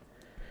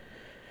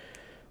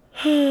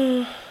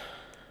cue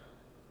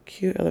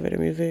elevator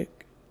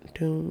music.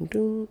 Doom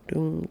doom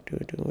doom doom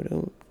doom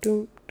doom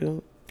doom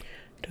doom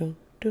doom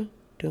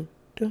doom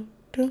doom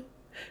doom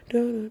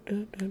doom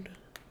doom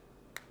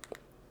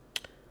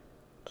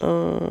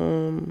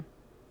doom.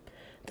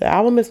 The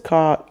album is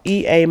called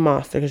EA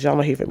Monster, because y'all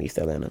know he from East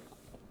Atlanta.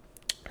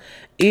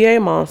 EA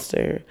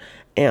Monster,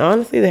 and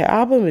honestly, the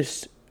album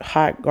is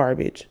hot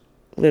garbage.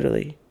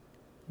 Literally,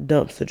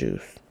 dumpster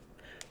juice.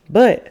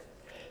 But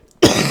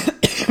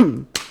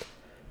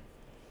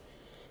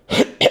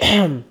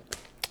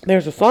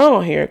there's a song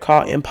on here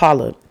called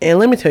Impala, and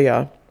let me tell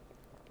y'all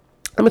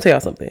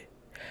something.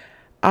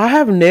 I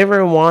have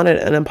never wanted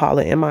an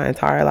Impala in my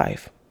entire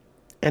life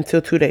until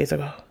 2 days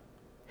ago.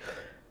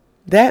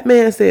 That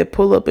man said,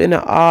 pull up in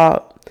an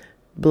all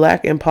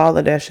black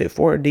Impala, that shit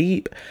 4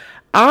 deep.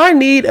 I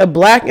need a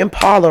black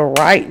Impala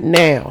right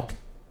now.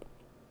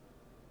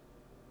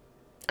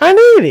 I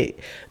need it.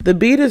 The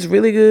beat is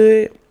really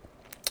good.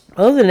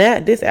 Other than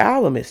that, this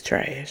album is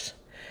trash.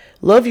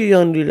 Love you,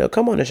 Young Nudy.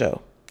 Come on the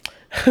show.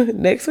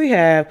 Next we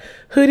have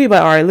Hoodie by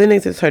Ari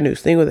Lennox. It's her new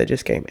single that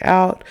just came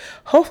out.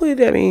 Hopefully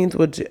that means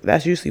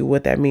that's usually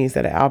what that means,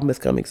 that an album is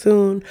coming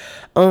soon.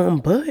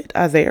 But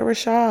Isaiah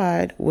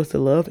Rashad was the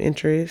love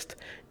interest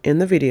in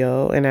the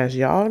video, and as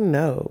y'all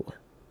know,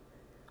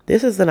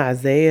 this is an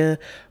Isaiah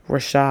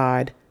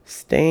Rashad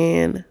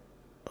stan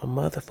a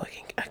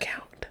motherfucking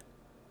account.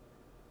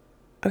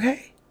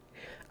 Okay,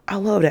 I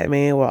love that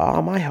man with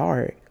all my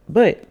heart,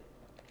 but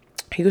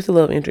he was the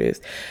love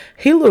interest.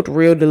 He looked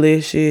real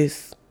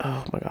delicious.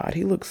 Oh my God,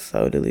 he looks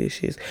so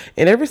delicious.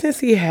 And ever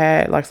since he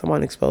had like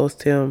someone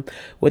exposed him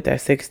with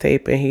that sex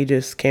tape, and he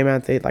just came out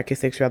and said like his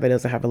sexuality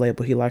doesn't have a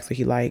label, he likes what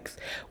he likes,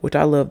 which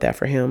I love that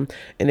for him.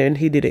 And then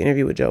he did an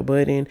interview with Joe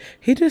Budden.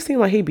 He just seemed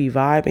like he'd be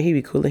vibing, he'd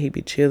be cool, and he'd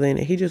be chilling,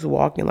 and he just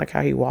walking like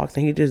how he walks,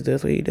 and he just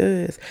does what he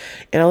does.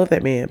 And I love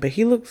that man. But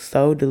he looks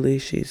so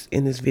delicious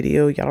in this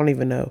video. Y'all don't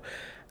even know.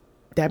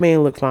 That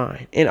man looked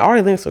fine. And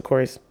Ari Lennox, of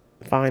course,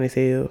 fine as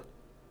hell.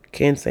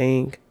 Can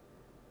sing.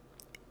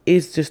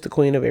 Is just the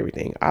queen of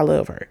everything. I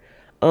love her.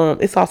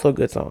 It's also a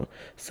good song.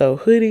 So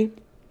Hoodie.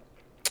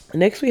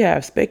 Next we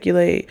have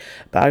Speculate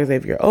by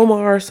Xavier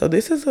Omar. So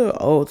this is an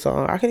old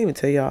song. I can't even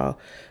tell y'all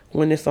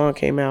when this song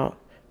came out,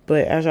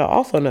 But as y'all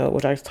also know,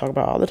 which I talk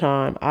about all the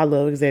time, I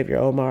love Xavier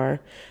Omar.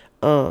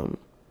 Um,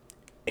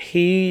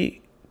 he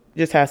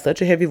just has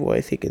such a heavy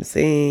voice. He can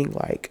sing.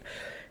 Like,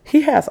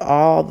 he has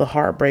all the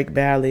heartbreak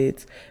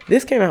ballads.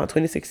 This came out in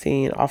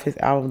 2016 off his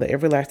album The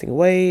Everlasting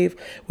Wave,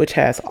 which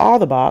has all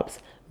the bops: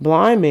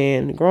 Blind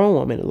Man, Grown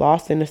Woman,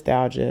 Lost in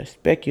Nostalgia,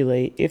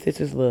 Speculate, If This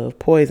Is Love,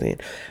 Poison.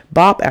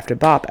 Bop after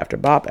bop after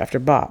bop after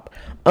bop.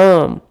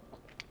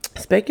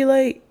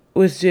 Speculate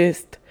was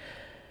just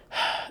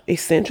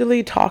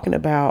essentially talking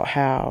about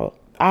how,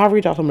 I'll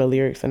read out some of the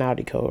lyrics and I'll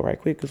decode right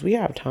quick because we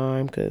have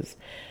time. Because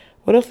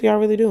what else are y'all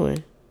really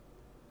doing?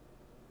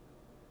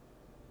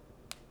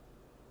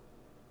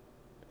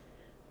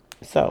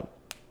 So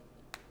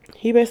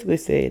he basically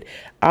said,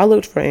 I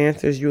looked for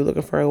answers. You were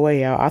looking for a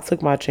way out. I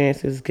took my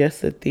chances.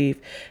 Guess the thief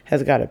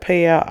has got a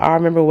payout. I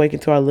remember waking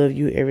to I love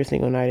you every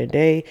single night and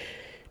day.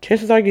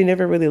 Chances are you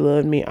never really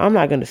loved me. I'm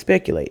not going to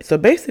speculate. So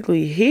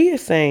basically, he is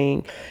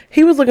saying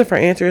he was looking for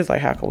answers like,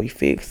 how can we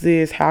fix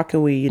this? How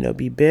can we,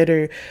 be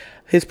better?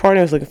 His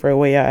partner was looking for a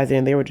way out, as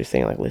in they were just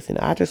saying, like, listen,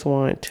 I just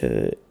want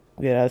to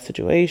get out of the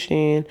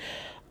situation.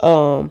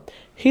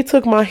 He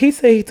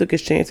said he took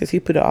his chances. He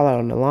put it all out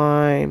on the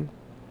line.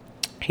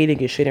 He didn't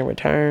get shit in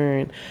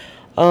return.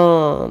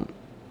 Um,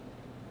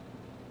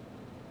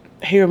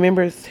 he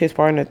remembers his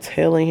partner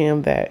telling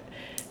him that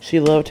she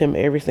loved him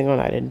every single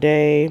night and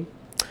day.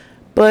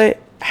 But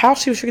how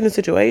she was treating the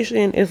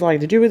situation is like,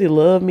 did you really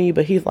love me?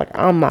 But he's like,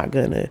 I'm not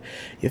gonna,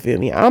 you feel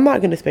me? I'm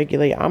not gonna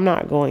speculate. I'm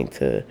not going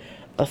to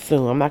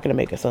assume. I'm not gonna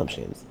make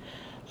assumptions.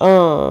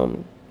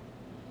 Um,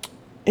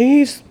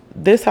 this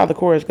how the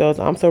chorus goes.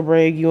 I'm so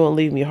brave, you won't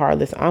leave me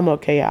heartless. I'm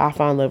okay. I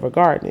find love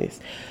regardless.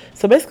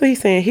 So basically,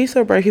 he's saying he's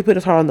so brave. He put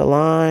his heart on the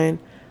line.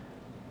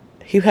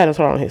 He had his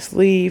heart on his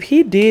sleeve.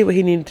 He did what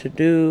he needed to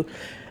do.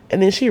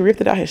 And then she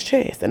ripped it out his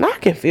chest. And I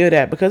can feel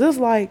that because it's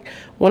like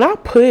when I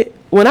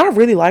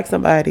really like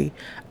somebody,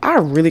 I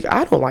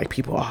don't like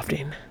people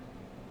often.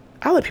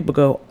 I let people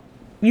go,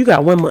 you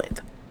got 1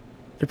 month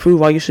to prove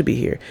why you should be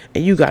here.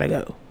 And you got to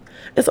go.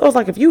 And so it's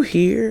like if you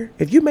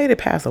made it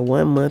past a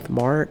 1 month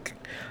mark,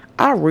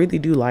 I really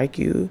do like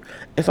you.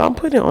 And so I'm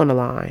putting it on the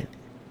line.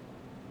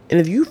 And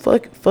if you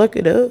fuck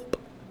it up,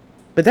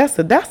 but that's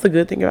the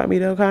good thing about me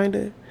though,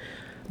 kinda.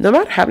 No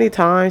matter how many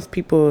times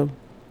people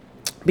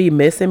be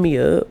messing me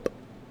up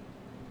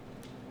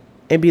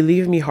and be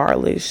leaving me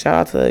heartless,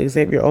 shout out to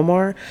Xavier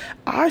Omar,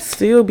 I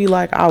still be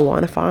like, I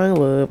want to find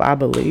love. I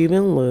believe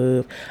in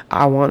love.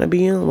 I want to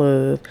be in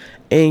love.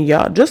 And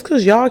y'all, just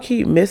because y'all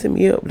keep messing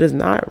me up does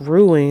not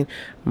ruin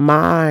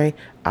my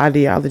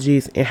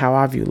ideologies and how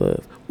I view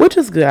love, which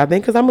is good, I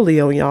think, because I'm a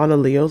Leo and y'all know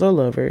Leos are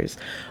lovers.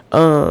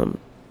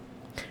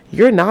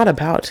 You're not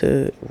about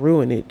to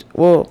ruin it.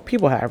 Well,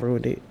 people have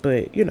ruined it,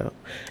 but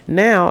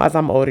now as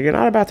I'm older, you're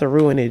not about to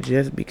ruin it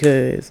just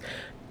because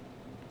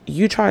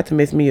you tried to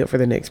mess me up for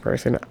the next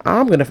person.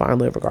 I'm gonna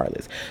find love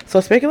regardless. So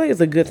Speculate is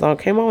a good song.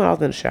 Came on when I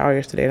was in the shower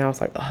yesterday and I was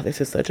like, oh,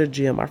 this is such a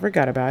gem. I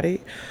forgot about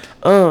it.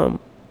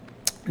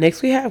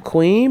 Next we have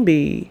Queen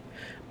Bee.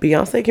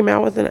 Beyonce came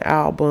out with an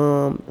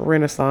album,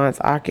 Renaissance.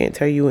 I can't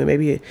tell you when,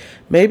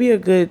 maybe a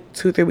good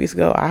 2-3 weeks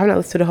ago. I have not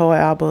listened to the whole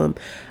album.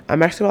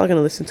 I'm actually probably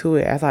gonna listen to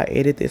it as I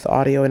edit this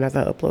audio and as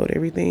I upload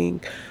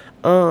everything.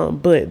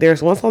 But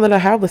there's one song that I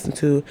have listened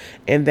to,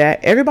 and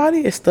that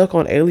everybody is stuck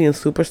on Alien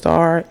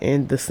Superstar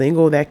and the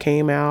single that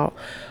came out,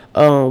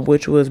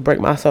 which was Break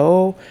My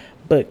Soul.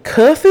 But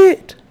Cuff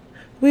It,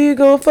 we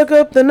gonna fuck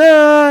up the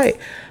night.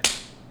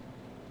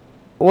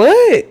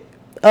 What?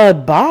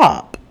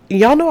 Bop.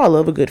 Y'all know I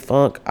love a good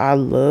funk. I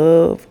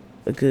love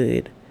a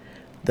good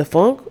the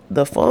funk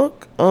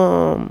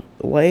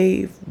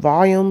wave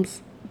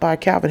volumes by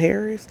Calvin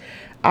Harris.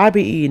 I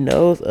be eating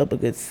those up. A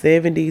good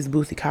 70s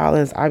Bootsy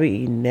Collins. I be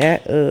eating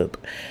that up.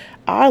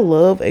 I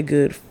love a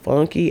good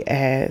funky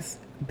ass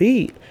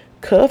beat.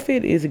 Cuff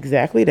It is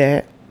exactly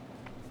that.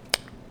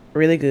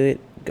 Really good.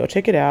 Go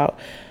check it out.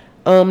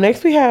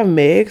 Next we have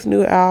Meg's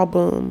new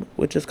album,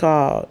 which is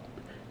called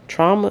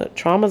Traumazine.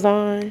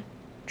 Traumazine.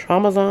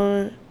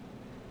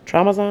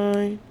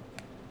 Traumazine.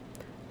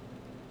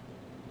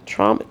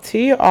 Trauma.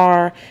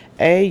 Oh,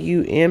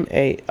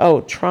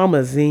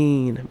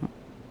 Traumazine.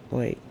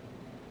 Wait.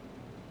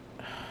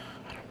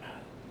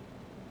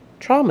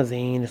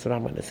 Traumazine is what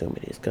I'm going to assume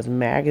it is. Because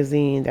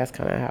magazine, that's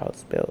kind of how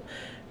it's spelled.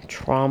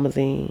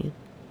 Traumazine.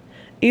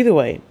 Either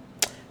way,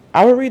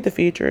 I will read the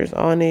features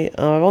on it.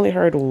 I've only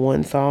heard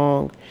one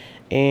song.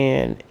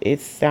 And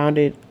it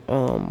sounded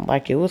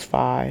like it was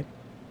fine.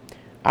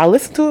 I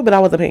listened to it, but I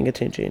wasn't paying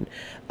attention.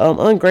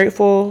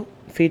 Ungrateful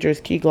features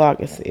Key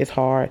Glock is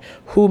hard.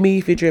 Who Me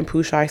featuring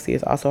Pooh Shiesty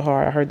is also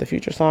hard. I heard the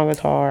Future song is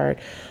hard.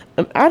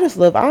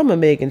 I'm a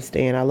Megan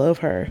stan. I love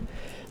her.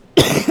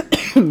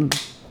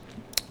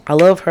 I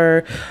love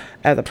her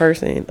as a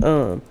person.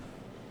 I'm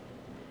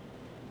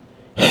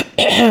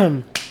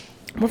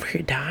over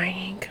here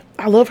dying.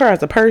 I love her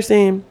as a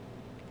person.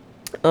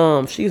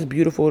 She's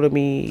beautiful to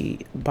me.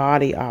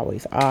 Body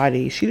always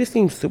oddie. She just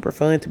seems super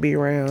fun to be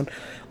around.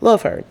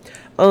 Love her.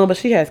 But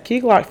she has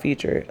Key Glock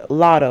featured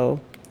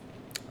Lotto,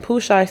 Pooh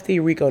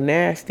Shiesty, Rico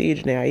Nasty,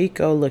 Janae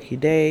Eiko, Lucky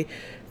Day,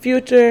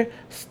 Future,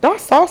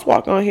 not Sauce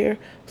Walker on here.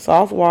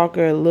 Sauce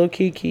Walker, Lil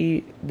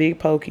Kiki, Big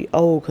Pokey.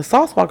 Oh, because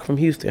Sauce Walker from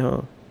Houston,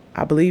 huh?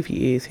 I believe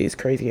he is. His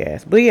crazy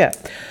ass. But yeah.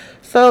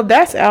 So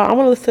that's out. I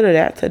want to listen to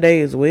that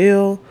today as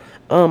well.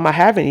 I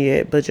haven't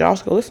yet, but y'all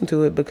should go listen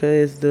to it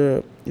because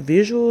the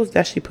visuals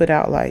that she put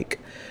out, like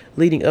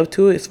leading up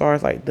to it, as far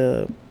as like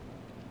the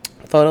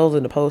photos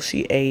and the posts,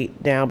 she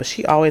ate down, but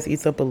she always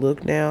eats up a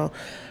look now.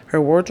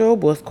 Her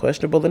wardrobe was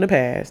questionable in the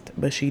past,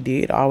 but she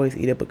did always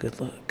eat up a good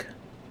look.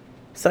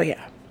 So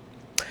yeah,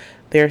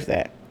 there's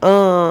that.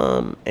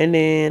 And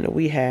then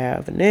we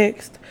have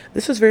next.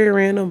 This is very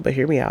random, but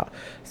hear me out.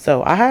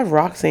 So I have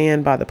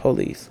Roxanne by the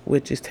Police,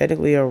 which is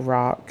technically a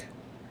rock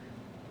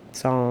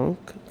song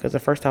because the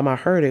first time I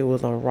heard it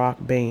was on Rock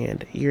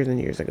Band years and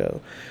years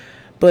ago.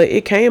 But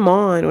it came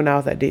on when I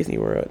was at Disney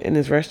World in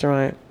this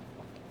restaurant,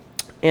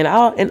 and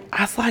I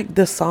was like,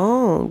 the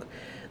song,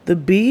 the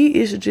beat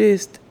is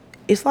just,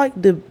 it's like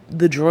the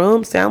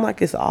drums sound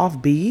like it's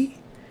off beat,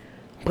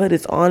 but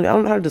it's on. I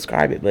don't know how to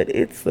describe it, but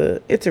it's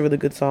a really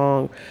good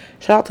song.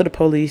 Shout out to the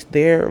Police.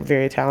 They're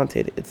very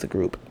talented. It's a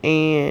group.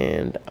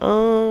 And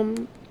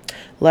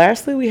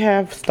lastly we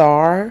have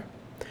Star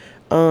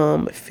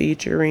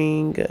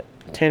featuring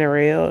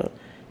Tanerelle,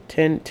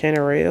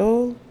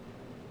 Tanerelle,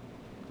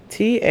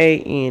 Tanerelle.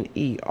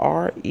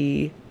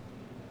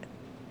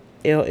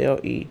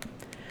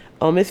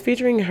 It's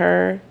featuring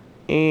her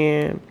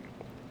and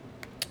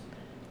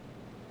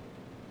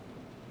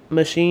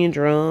Machine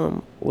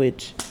Drum,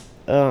 which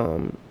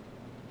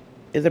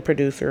is a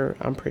producer,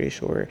 I'm pretty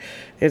sure.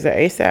 There's an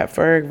ASAP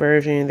Ferg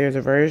version. There's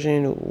a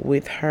version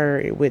with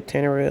her, with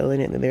Tanerelle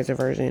in it. And there's a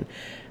version,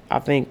 I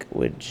think,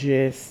 with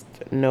just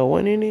no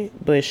one in it.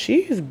 But she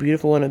is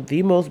beautiful. One of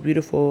the most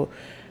beautiful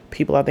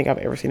people I think I've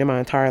ever seen in my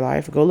entire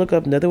life. Go look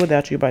up Nothing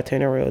Without You by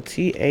Tanerelle,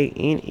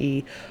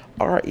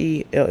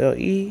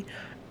 Tanerelle.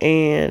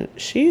 And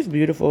she's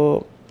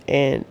beautiful.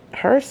 And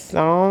her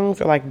songs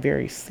are like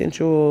very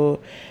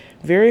sensual,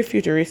 very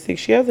futuristic.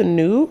 She has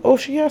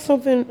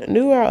something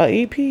new out, an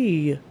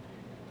EP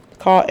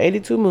called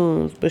 82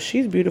 Moons, but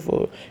she's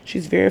beautiful.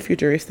 She's very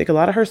futuristic. A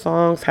lot of her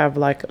songs have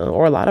like,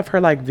 or a lot of her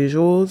like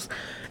visuals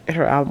and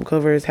her album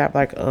covers have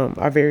like,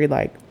 are very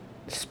like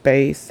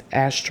space,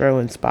 astro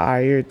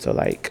inspired. So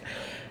like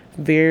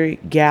very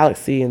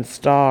galaxy and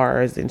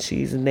stars, and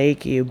she's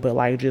naked, but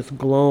like just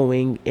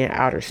glowing in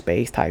outer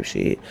space type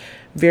shit.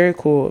 Very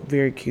cool,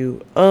 very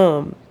cute.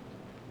 But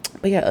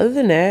yeah, other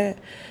than that,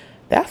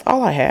 that's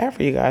all I have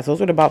for you guys.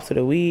 Those are the bops of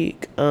the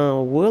week.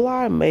 Will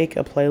I make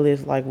a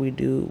playlist like we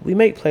do? We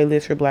make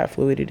playlists for Black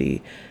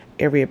Fluidity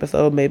every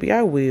episode. Maybe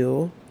I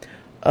will.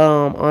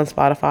 On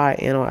Spotify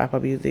and on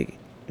Apple Music.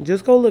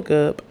 Just go look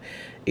up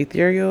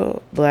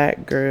Ethereal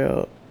Black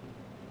Girl,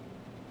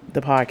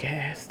 the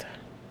podcast.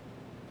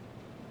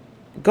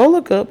 Go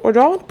look up, or do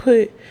I want to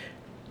put,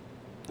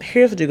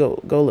 here's what you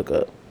go look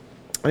up.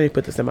 Let me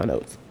put this in my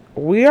notes.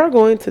 We are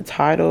going to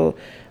title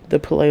the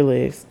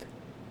playlist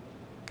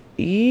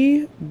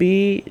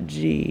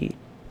EBG,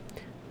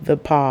 the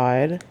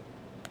pod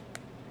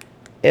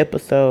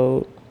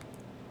episode,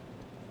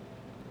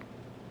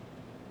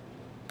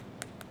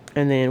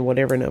 and then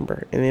whatever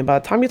number. And then by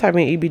the time you type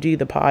in EBG,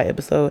 the pod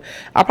episode,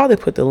 I'll probably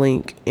put the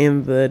link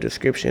in the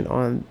description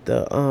on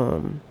the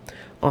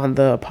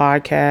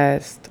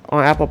podcast,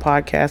 on Apple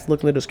Podcasts.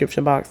 Look in the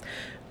description box,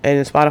 and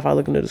in Spotify,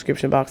 look in the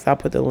description box. I'll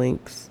put the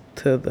links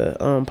to the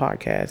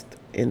podcast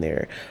in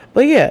there.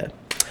 But yeah,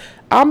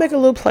 I'll make a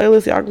little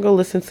playlist. Y'all can go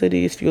listen to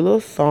these few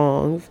little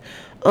songs.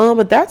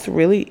 But that's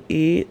really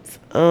it.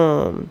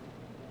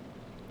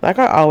 Like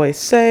I always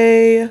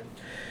say,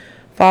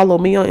 follow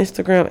me on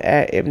Instagram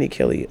at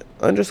EbonyKelly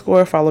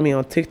 _. Follow me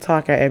on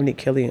TikTok at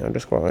EbonyKelly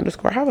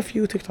 __. I have a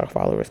few TikTok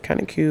followers,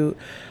 kind of cute.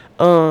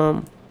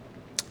 Go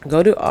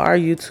to our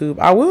YouTube.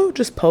 I will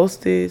just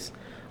post this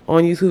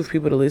on YouTube for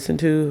people to listen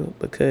to,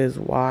 because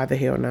why the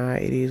hell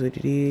not? It is what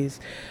it is.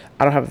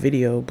 I don't have a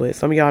video, but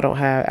some of y'all don't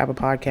have Apple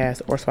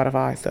Podcasts or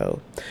Spotify, so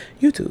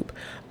YouTube.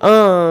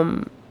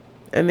 And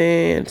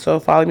then so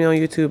follow me on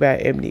YouTube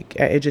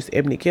at just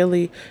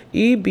EbonyKelly,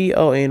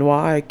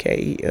 EbonyKelle.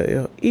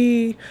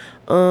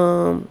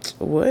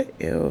 What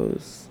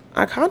else?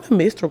 I kind of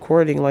missed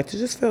recording. Like, it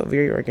just felt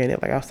very organic.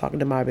 Like, I was talking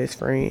to my best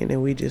friend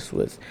and we just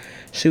was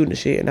shooting the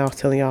shit, and I was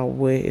telling y'all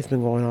what has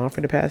been going on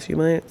for the past few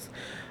months.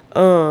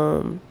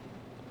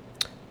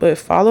 But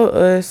follow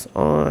us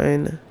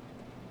on,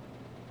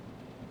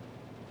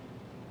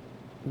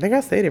 I think I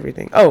said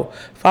everything. Oh,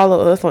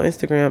 follow us on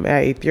Instagram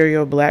at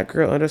Ethereal Black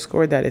Girl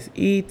 _. That is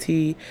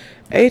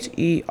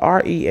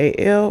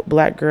ETHEREAL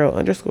Black Girl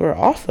 _.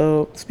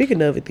 Also,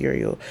 speaking of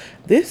ethereal,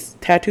 this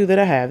tattoo that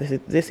I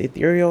have, this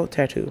ethereal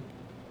tattoo.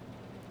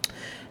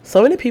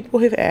 So many people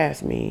have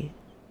asked me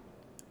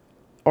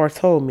or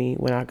told me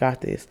when I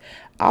got this,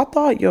 I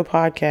thought your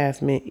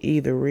podcast meant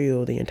either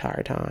real the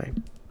entire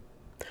time.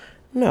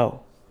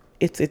 No,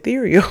 it's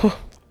ethereal,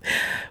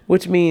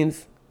 which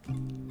means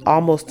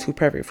almost too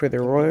perfect for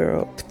the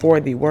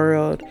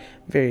world,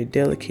 very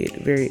delicate,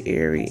 very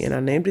airy. And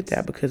I named it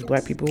that because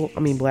black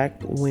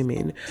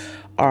women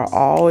are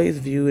always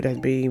viewed as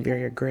being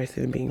very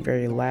aggressive and being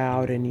very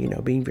loud and, you know,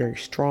 being very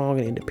strong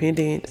and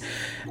independent.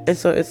 And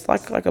so it's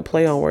like a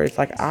play on words.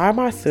 Like, I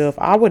myself,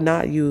 I would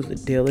not use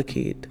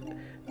delicate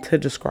to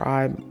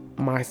describe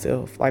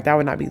myself. Like, that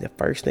would not be the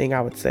first thing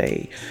I would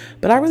say.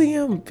 But I really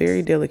am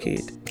very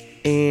delicate.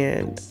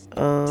 And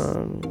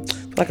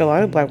like a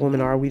lot of black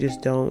women are, we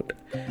just don't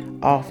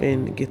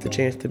often get the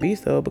chance to be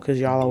so because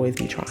y'all always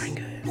be trying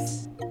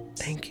us.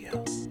 Thank you.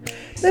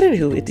 But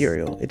anywho,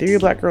 ethereal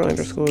black girl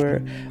underscore.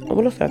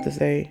 What else I have to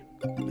say?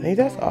 I think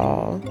that's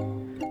all.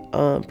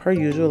 Per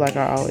usual, like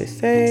I always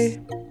say,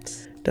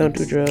 don't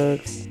do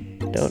drugs,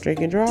 don't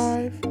drink and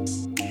drive,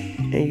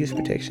 and use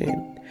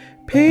protection.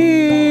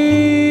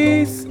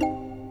 Peace.